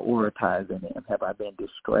I prioritizing them? Have I been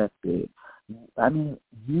distracted? I mean,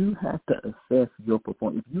 you have to assess your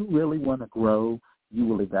performance. If you really want to grow, you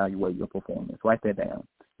will evaluate your performance. Write that down.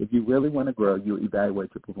 If you really want to grow, you evaluate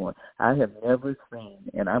your performance. I have never seen,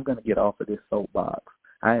 and I'm going to get off of this soapbox,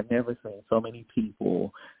 I have never seen so many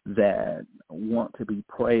people that want to be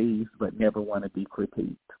praised but never want to be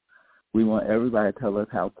critiqued. We want everybody to tell us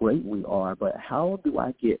how great we are, but how do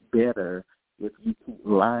I get better if you keep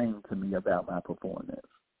lying to me about my performance?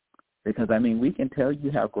 Because, I mean, we can tell you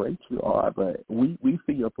how great you are, but we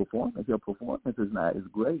see your performance. Your performance is not as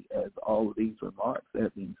great as all of these remarks that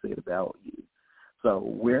have been said about you. So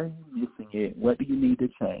where are you missing it? What do you need to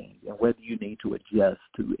change? And what do you need to adjust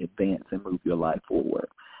to advance and move your life forward?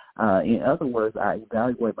 In other words, I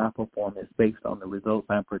evaluate my performance based on the results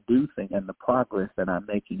I'm producing and the progress that I'm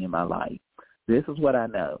making in my life. This is what I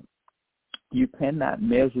know. You cannot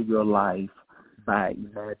measure your life by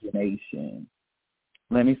imagination.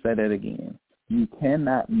 Let me say that again. You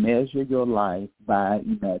cannot measure your life by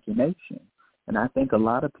imagination. And I think a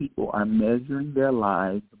lot of people are measuring their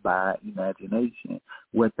lives by imagination,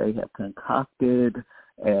 what they have concocted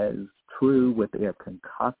as true, what they have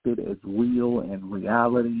concocted as real and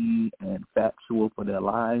reality and factual for their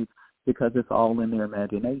lives, because it's all in their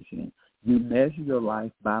imagination. You measure your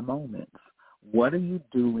life by moments. What are you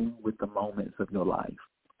doing with the moments of your life?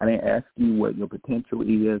 I didn't ask you what your potential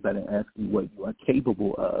is. I didn't ask you what you are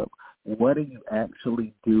capable of. What are you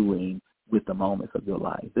actually doing with the moments of your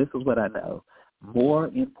life? This is what I know. More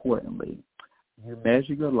importantly, you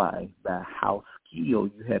measure your life by how skilled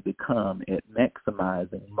you have become at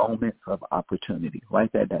maximizing moments of opportunity.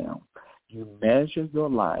 Write that down. You measure your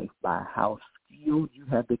life by how skilled you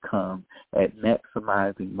have become at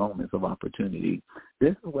maximizing moments of opportunity.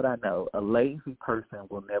 This is what I know. A lazy person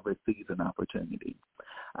will never seize an opportunity.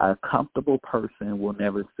 A comfortable person will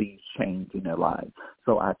never see change in their life.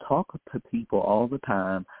 So I talk to people all the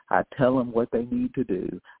time. I tell them what they need to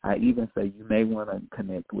do. I even say, you may want to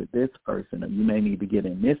connect with this person, or you may need to get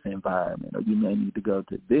in this environment, or you may need to go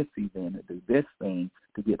to this event or do this thing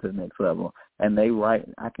to get to the next level. And they write,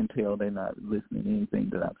 I can tell they're not listening to anything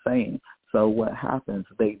that I'm saying. So what happens,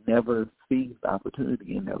 they never seize the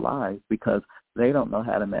opportunity in their lives because they don't know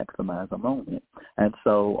how to maximize a moment. And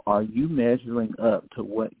so are you measuring up to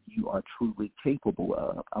what you are truly capable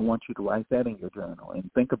of? I want you to write that in your journal and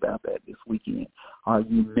think about that this weekend. Are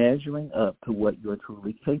you measuring up to what you're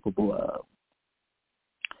truly capable of?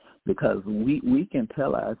 Because we can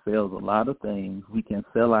tell ourselves a lot of things. We can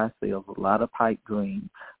sell ourselves a lot of pipe dreams.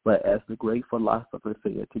 But as the great philosopher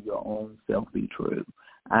said, to your own self be true.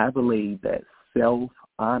 I believe that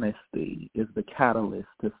self-honesty is the catalyst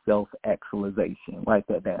to self-actualization. Write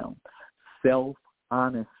that down.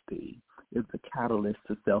 Self-honesty is the catalyst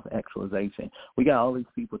to self-actualization. We got all these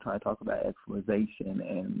people trying to talk about actualization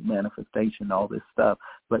and manifestation, all this stuff,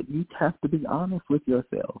 but you have to be honest with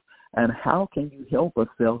yourself. And how can you help a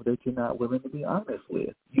self that you're not willing to be honest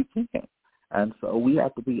with? You can't. And so we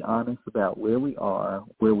have to be honest about where we are,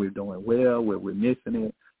 where we're doing well, where we're missing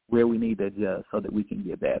it, where we need to adjust so that we can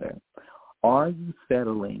get better. Are you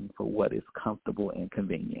settling for what is comfortable and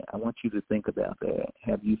convenient? I want you to think about that.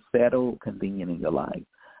 Have you settled convenient in your life?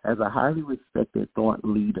 As a highly respected thought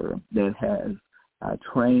leader that has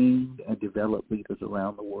trained and developed leaders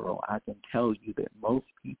around the world, I can tell you that most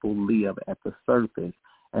people live at the surface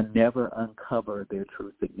and never uncover their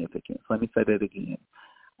true significance. Let me say that again.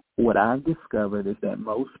 What I've discovered is that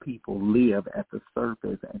most people live at the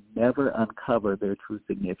surface and never uncover their true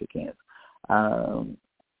significance.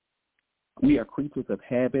 We are creatures of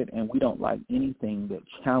habit, and we don't like anything that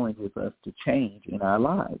challenges us to change in our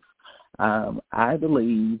lives. I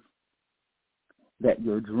believe that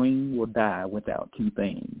your dream will die without two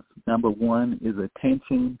things. Number one is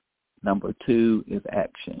attention. Number two is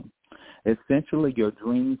action. Essentially, your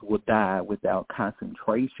dreams will die without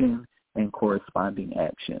concentration and corresponding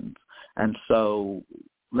actions. And so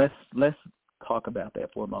let's talk about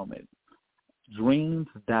that for a moment. Dreams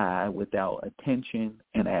die without attention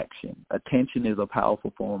and action. Attention is a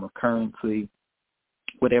powerful form of currency.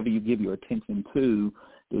 Whatever you give your attention to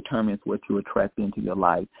determines what you attract into your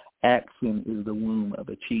life. Action is the womb of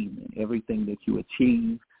achievement. Everything that you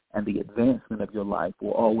achieve and the advancement of your life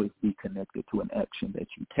will always be connected to an action that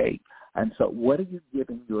you take. And so what are you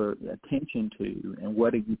giving your attention to, and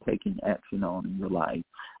what are you taking action on in your life?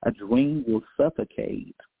 A dream will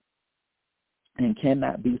suffocate and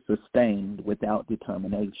cannot be sustained without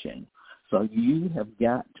determination. So you have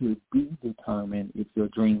got to be determined if your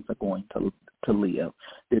dreams are going to live.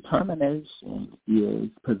 Determination is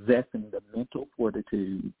possessing the mental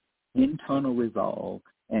fortitude, internal resolve,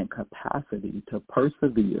 and capacity to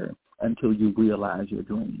persevere until you realize your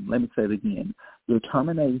dream. Let me say it again.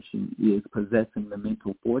 Determination is possessing the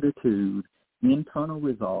mental fortitude, internal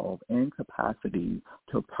resolve, and capacity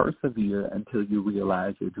to persevere until you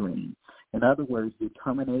realize your dream. In other words,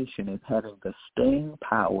 determination is having the staying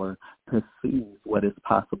power to seize what is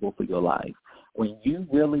possible for your life. When you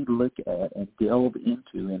really look at and delve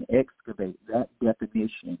into and excavate that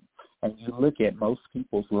definition, and you look at most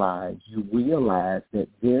people's lives, you realize that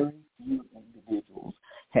very few individuals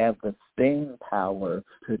have the staying power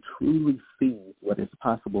to truly seize what is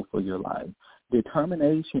possible for your life.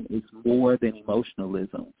 Determination is more than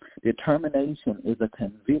emotionalism. Determination is a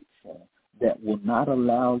conviction that will not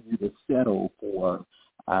allow you to settle for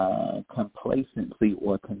complacency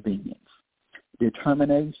or convenience.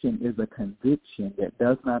 Determination is a conviction that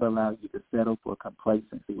does not allow you to settle for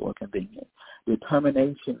complacency or convenience.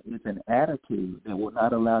 Determination is an attitude that will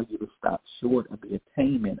not allow you to stop short of the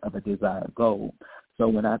attainment of a desired goal. So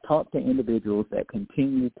when I talk to individuals that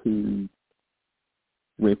continue to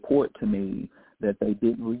report to me that they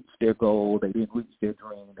didn't reach their goal, they didn't reach their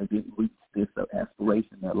dream, they didn't reach this aspiration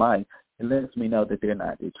in their life, it lets me know that they're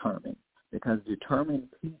not determined, because determined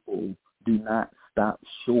people do not stop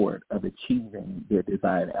short of achieving their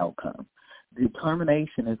desired outcome.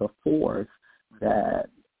 Determination is a force that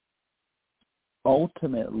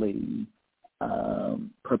ultimately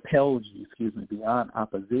propels you, beyond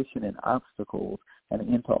opposition and obstacles and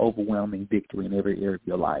into overwhelming victory in every area of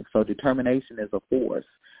your life. So determination is a force.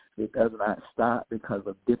 It does not stop because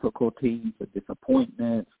of difficulties or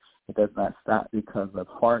disappointments. It does not stop because of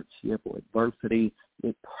hardship or adversity.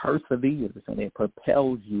 It perseveres and it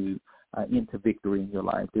propels you into victory in your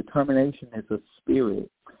life. Determination is a spirit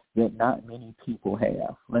that not many people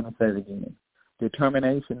have. Let me say it again.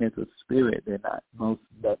 Determination is a spirit that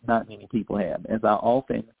not many people have. As I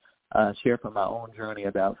often share from my own journey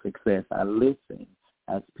about success, I listen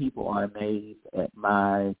as people are amazed at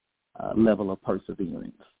my level of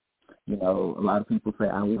perseverance. You know, a lot of people say,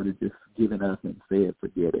 I would have just given up and said,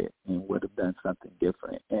 forget it, and would have done something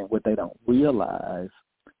different. And what they don't realize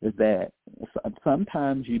is that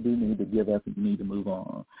sometimes you do need to give up and you need to move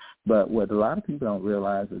on. But what a lot of people don't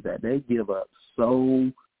realize is that they give up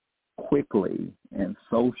so quickly and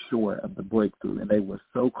so short of the breakthrough, and they were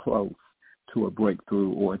so close to a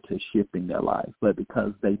breakthrough or to shifting their life. But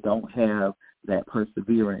because they don't have that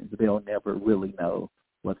perseverance, they'll never really know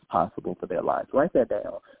what's possible for their lives. Write that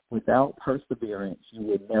down. Without perseverance, you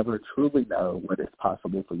will never truly know what is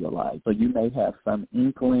possible for your life. So you may have some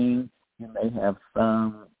inkling, you may have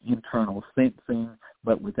some internal sensing,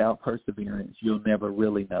 but without perseverance, you'll never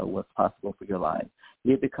really know what's possible for your life.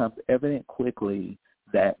 It becomes evident quickly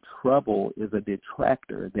that trouble is a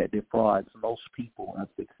detractor that defrauds most people of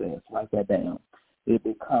success. Write that down. It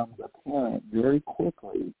becomes apparent very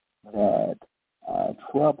quickly that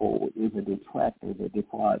trouble is a detractor that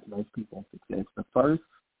defrauds most people of success. The first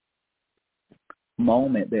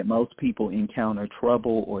moment that most people encounter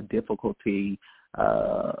trouble or difficulty,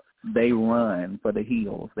 they run for the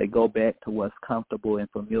hills. They go back to what's comfortable and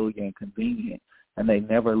familiar and convenient, and they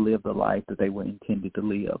never live the life that they were intended to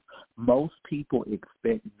live. Most people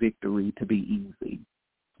expect victory to be easy.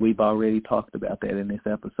 We've already talked about that in this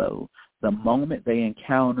episode. The moment they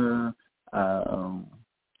encounter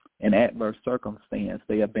an adverse circumstance,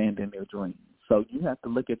 they abandon their dreams. So you have to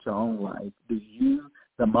look at your own life.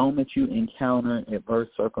 The moment you encounter adverse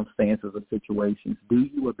circumstances or situations, do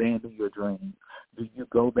you abandon your dreams? Do you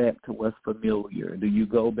go back to what's familiar? Do you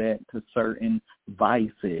go back to certain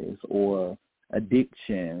vices or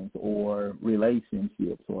addictions or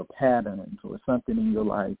relationships or patterns or something in your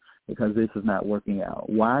life because this is not working out?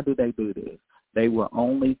 Why do they do this? They were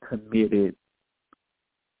only committed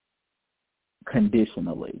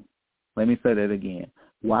conditionally. Let me say that again.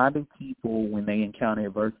 Why do people, when they encounter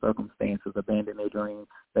adverse circumstances, abandon their dreams?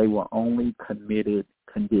 They were only committed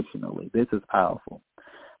conditionally. This is powerful.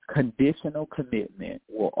 Conditional commitment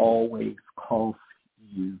will always cost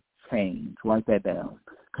you change. Write that down.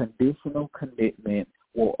 Conditional commitment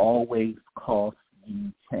will always cost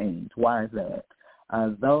you change. Why is that?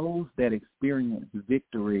 Those that experience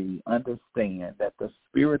victory understand that the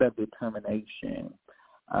spirit of determination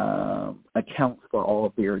accounts for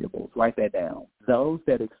all variables. Write that down. Those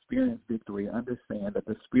that experience victory understand that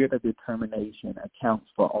the spirit of determination accounts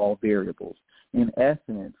for all variables. In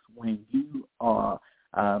essence, when you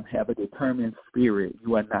have a determined spirit,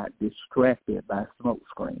 you are not distracted by smoke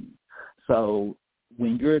screens. So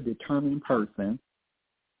when you're a determined person,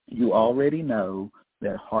 you already know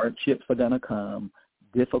that hardships are going to come,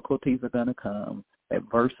 difficulties are going to come,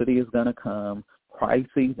 adversity is going to come,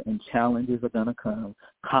 crises and challenges are going to come,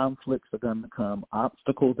 conflicts are going to come,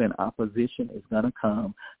 obstacles and opposition is going to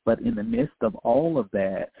come. But in the midst of all of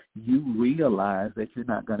that, you realize that you're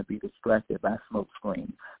not going to be distracted by smoke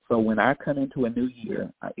screens. So when I come into a new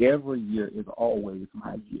year, every year is always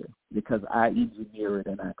my year because I engineer it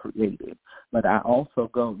and I create it. But I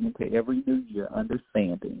also go into every new year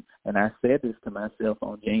understanding, and I said this to myself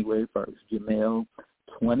on January 1st, Jamelle,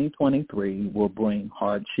 2023 will bring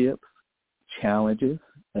hardships, challenges,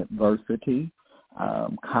 adversity,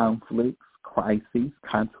 conflicts, crises,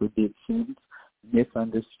 contradictions,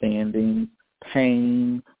 misunderstandings,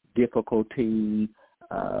 pain, difficulty,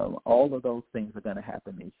 all of those things are going to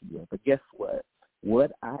happen this year. But guess what?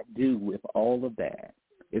 What I do with all of that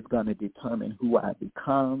is going to determine who I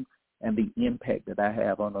become and the impact that I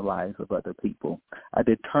have on the lives of other people. A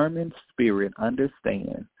determined spirit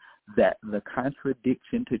understands that the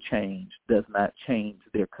contradiction to change does not change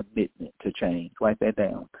their commitment to change. Write that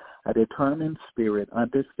down. A determined spirit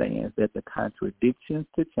understands that the contradictions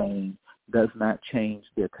to change does not change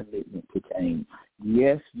their commitment to change.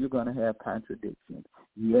 Yes, you're going to have contradictions.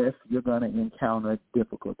 Yes, you're going to encounter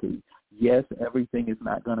difficulty. Yes, everything is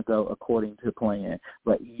not going to go according to plan,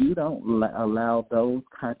 but you don't allow those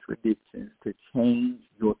contradictions to change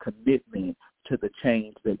your commitment to the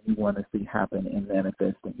change that you want to see happen and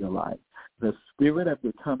manifest in your life. The spirit of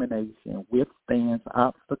determination withstands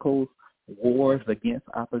obstacles, wars against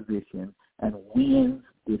opposition, and wins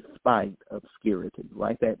despite obscurity.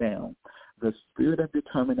 Write that down. The spirit of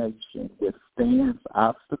determination withstands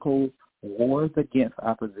obstacles, wars against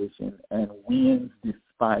opposition, and wins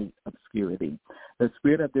despite obscurity. The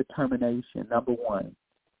spirit of determination, number one,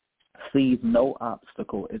 sees no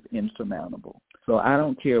obstacle as insurmountable. So I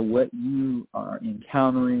don't care what you are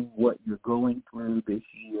encountering, what you're going through this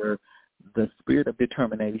year, the spirit of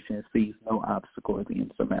determination sees no obstacle as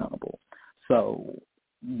insurmountable. So,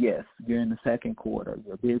 yes, you're in the second quarter.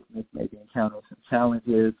 Your business may be encountering some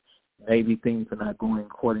challenges. Maybe things are not going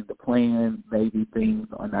according to plan. Maybe things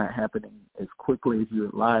are not happening as quickly as you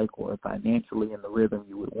would like or financially in the rhythm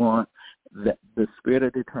you would want. The spirit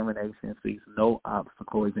of determination sees no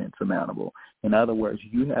obstacle as insurmountable. In other words,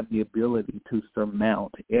 you have the ability to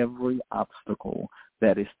surmount every obstacle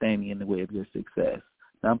that is standing in the way of your success.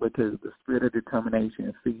 Number two, the spirit of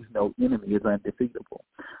determination sees no enemy as undefeatable.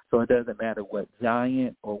 So it doesn't matter what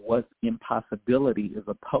giant or what impossibility is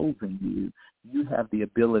opposing you, you have the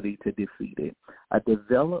ability to defeat it. A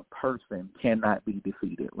developed person cannot be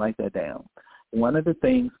defeated. Write that down. One of the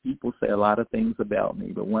things, people say a lot of things about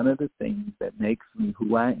me, but one of the things that makes me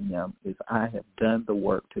who I am is I have done the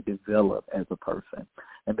work to develop as a person.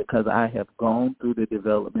 And because I have gone through the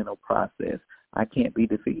developmental process, I can't be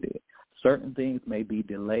defeated. Certain things may be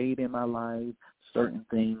delayed in my life. Certain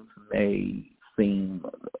things may seem,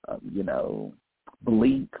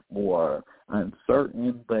 bleak or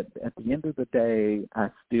uncertain. But at the end of the day, I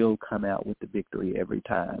still come out with the victory every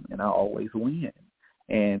time, and I always win.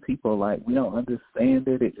 And people are like, we don't understand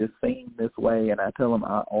it. It just seems this way. And I tell them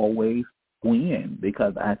I always win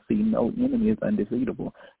because I see no enemy is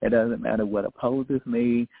undefeatable. It doesn't matter what opposes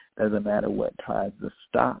me. Doesn't matter what tries to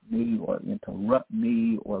stop me or interrupt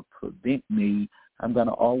me or prevent me. I'm going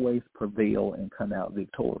to always prevail and come out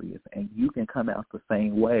victorious. And you can come out the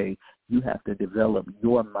same way. You have to develop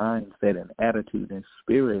your mindset and attitude and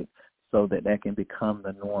spirit so that can become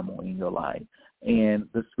the normal in your life. And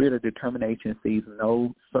the spirit of determination sees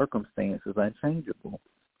no circumstances unchangeable.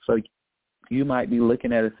 So you might be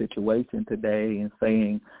looking at a situation today and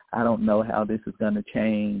saying, I don't know how this is going to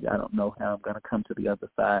change. I don't know how I'm going to come to the other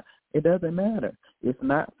side. It doesn't matter. It's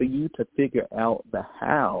not for you to figure out the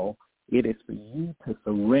how. It is for you to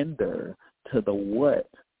surrender to the what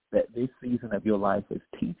that this season of your life is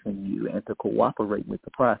teaching you and to cooperate with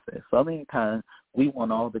the process. So many times we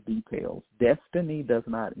want all the details. Destiny does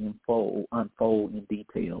not unfold in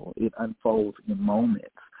detail. It unfolds in moments.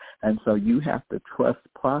 And so you have to trust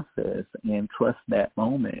process and trust that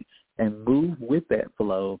moment and move with that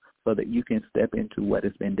flow so that you can step into what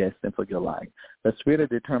has been destined for your life. The spirit of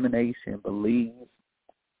determination believes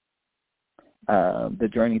The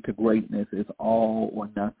journey to greatness is all or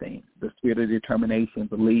nothing. The spirit of determination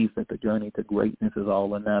believes that the journey to greatness is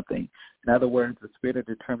all or nothing. In other words, the spirit of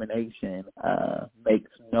determination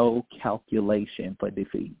makes no calculation for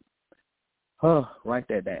defeat. Write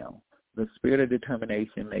that down. The spirit of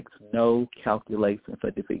determination makes no calculation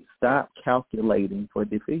for defeat. Stop calculating for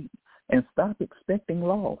defeat and stop expecting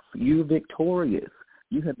loss. You're victorious.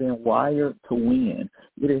 You have been wired to win.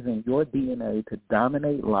 It is in your DNA to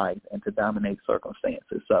dominate life and to dominate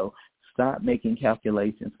circumstances. So stop making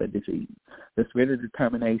calculations for defeat. The spirit of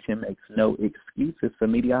determination makes no excuses for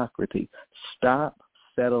mediocrity. Stop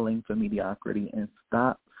settling for mediocrity and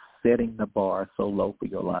stop setting the bar so low for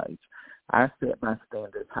your life. I set my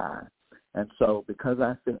standards high. And so because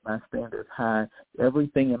I set my standards high,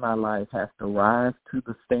 everything in my life has to rise to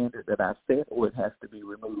the standard that I set, or it has to be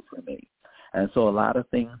removed from me. And so a lot of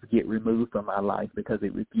things get removed from my life because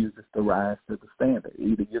it refuses to rise to the standard.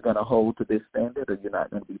 Either you're going to hold to this standard or you're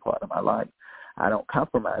not going to be part of my life. I don't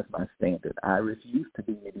compromise my standard. I refuse to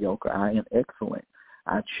be mediocre. I am excellent.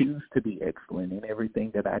 I choose to be excellent in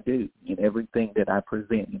everything that I do, in everything that I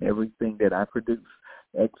present, in everything that I produce.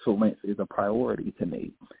 Excellence is a priority to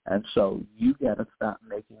me. And so you got to stop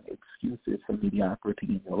making excuses for mediocrity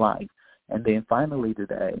in your life. And then finally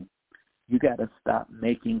today, you got to stop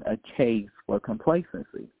making a case for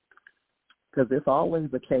complacency, because there's always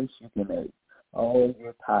a case you can make. Oh,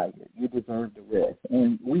 you're tired. You deserve to rest.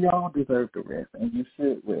 And we all deserve to rest, and you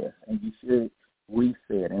should rest, and you should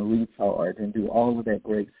reset and recharge and do all of that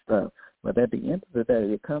great stuff. But at the end of the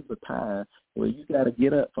day, it comes a time where you got to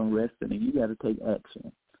get up from resting and you got to take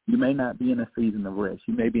action. You may not be in a season of rest.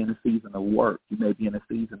 You may be in a season of work. You may be in a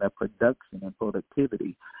season of production and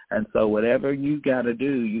productivity. And so whatever you got to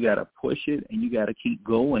do, you got to push it and you got to keep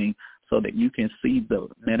going so that you can see the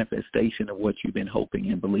manifestation of what you've been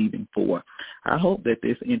hoping and believing for. I hope that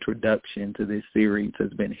this introduction to this series has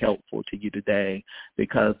been helpful to you today,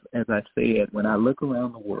 because, as I said, when I look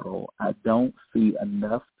around the world, I don't see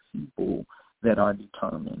enough people that are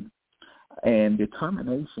determined. And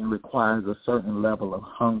determination requires a certain level of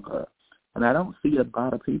hunger. And I don't see a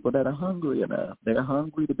lot of people that are hungry enough. They're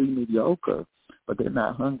hungry to be mediocre, but they're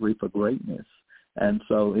not hungry for greatness. And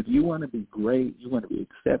so if you want to be great, you want to be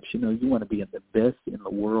exceptional, you want to be the best in the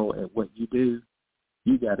world at what you do,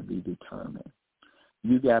 you got to be determined.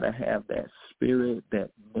 You got to have that spirit that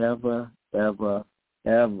never, ever,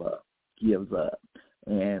 ever gives up.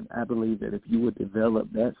 And I believe that if you would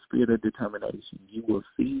develop that spirit of determination, you will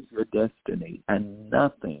seize your destiny, and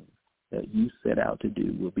nothing that you set out to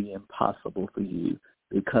do will be impossible for you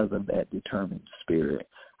because of that determined spirit.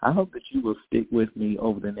 I hope that you will stick with me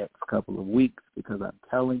over the next couple of weeks, because I'm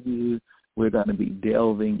telling you, we're going to be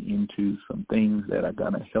delving into some things that are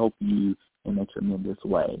going to help you in a tremendous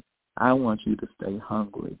way. I want you to stay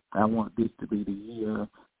hungry. I want this to be the year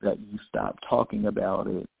that you stop talking about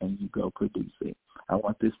it and you go produce it. I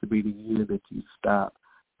want this to be the year that you stop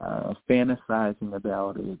fantasizing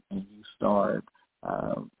about it and you start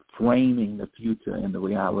framing the future and the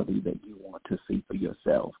reality that you want to see for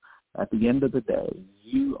yourself. At the end of the day,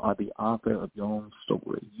 you are the author of your own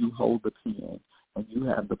story. You hold the pen, and you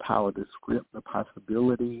have the power to script the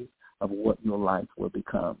possibilities of what your life will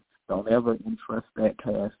become. Don't ever entrust that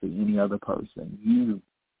task to any other person. You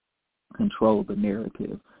control the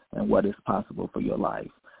narrative and what is possible for your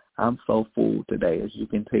life. I'm so full today, as you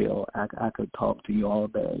can tell. I could talk to you all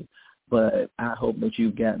day, but I hope that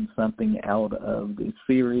you've gotten something out of this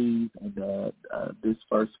series, and that this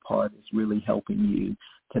first part is really helping you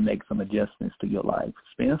to make some adjustments to your life.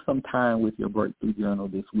 Spend some time with your breakthrough journal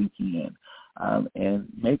this weekend, and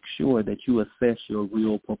make sure that you assess your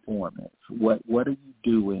real performance. What are you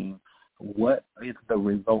doing? What is the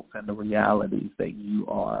results and the realities that you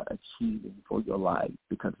are achieving for your life?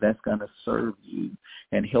 Because that's going to serve you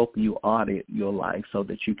and help you audit your life so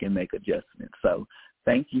that you can make adjustments. So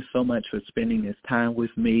thank you so much for spending this time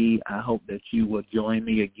with me. I hope that you will join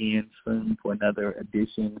me again soon for another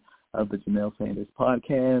edition of the Jamelle Sanders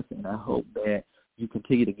podcast, and I hope that you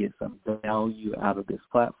continue to get some value out of this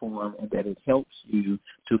platform and that it helps you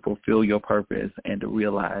to fulfill your purpose and to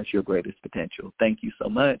realize your greatest potential. Thank you so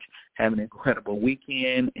much. Have an incredible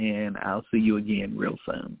weekend, and I'll see you again real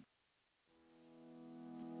soon.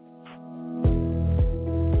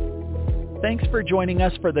 Thanks for joining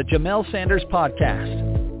us for the Jamelle Sanders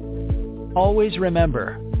podcast. Always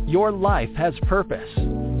remember, your life has purpose.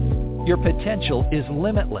 Your potential is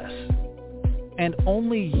limitless, and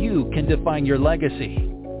only you can define your legacy.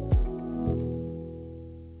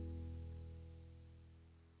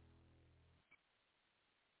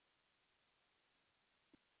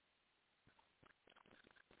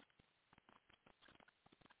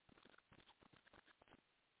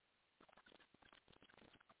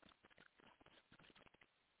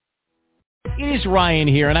 It is Ryan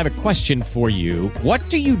here, and I have a question for you. What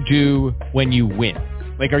do you do when you win?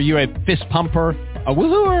 Like, are you a fist pumper, a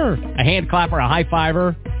woohooer, a hand clapper, a high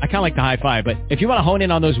fiver? I kind of like the high five, but if you want to hone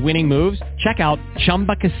in on those winning moves, check out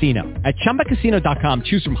Chumba Casino. At ChumbaCasino.com,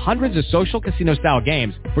 choose from hundreds of social casino-style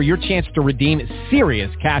games for your chance to redeem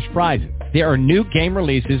serious cash prizes. There are new game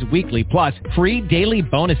releases weekly, plus free daily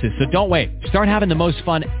bonuses, so don't wait. Start having the most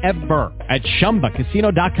fun ever at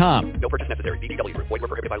ChumbaCasino.com. No purchase necessary. VGW Group. Void where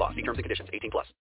prohibited by law. See terms and conditions. 18+.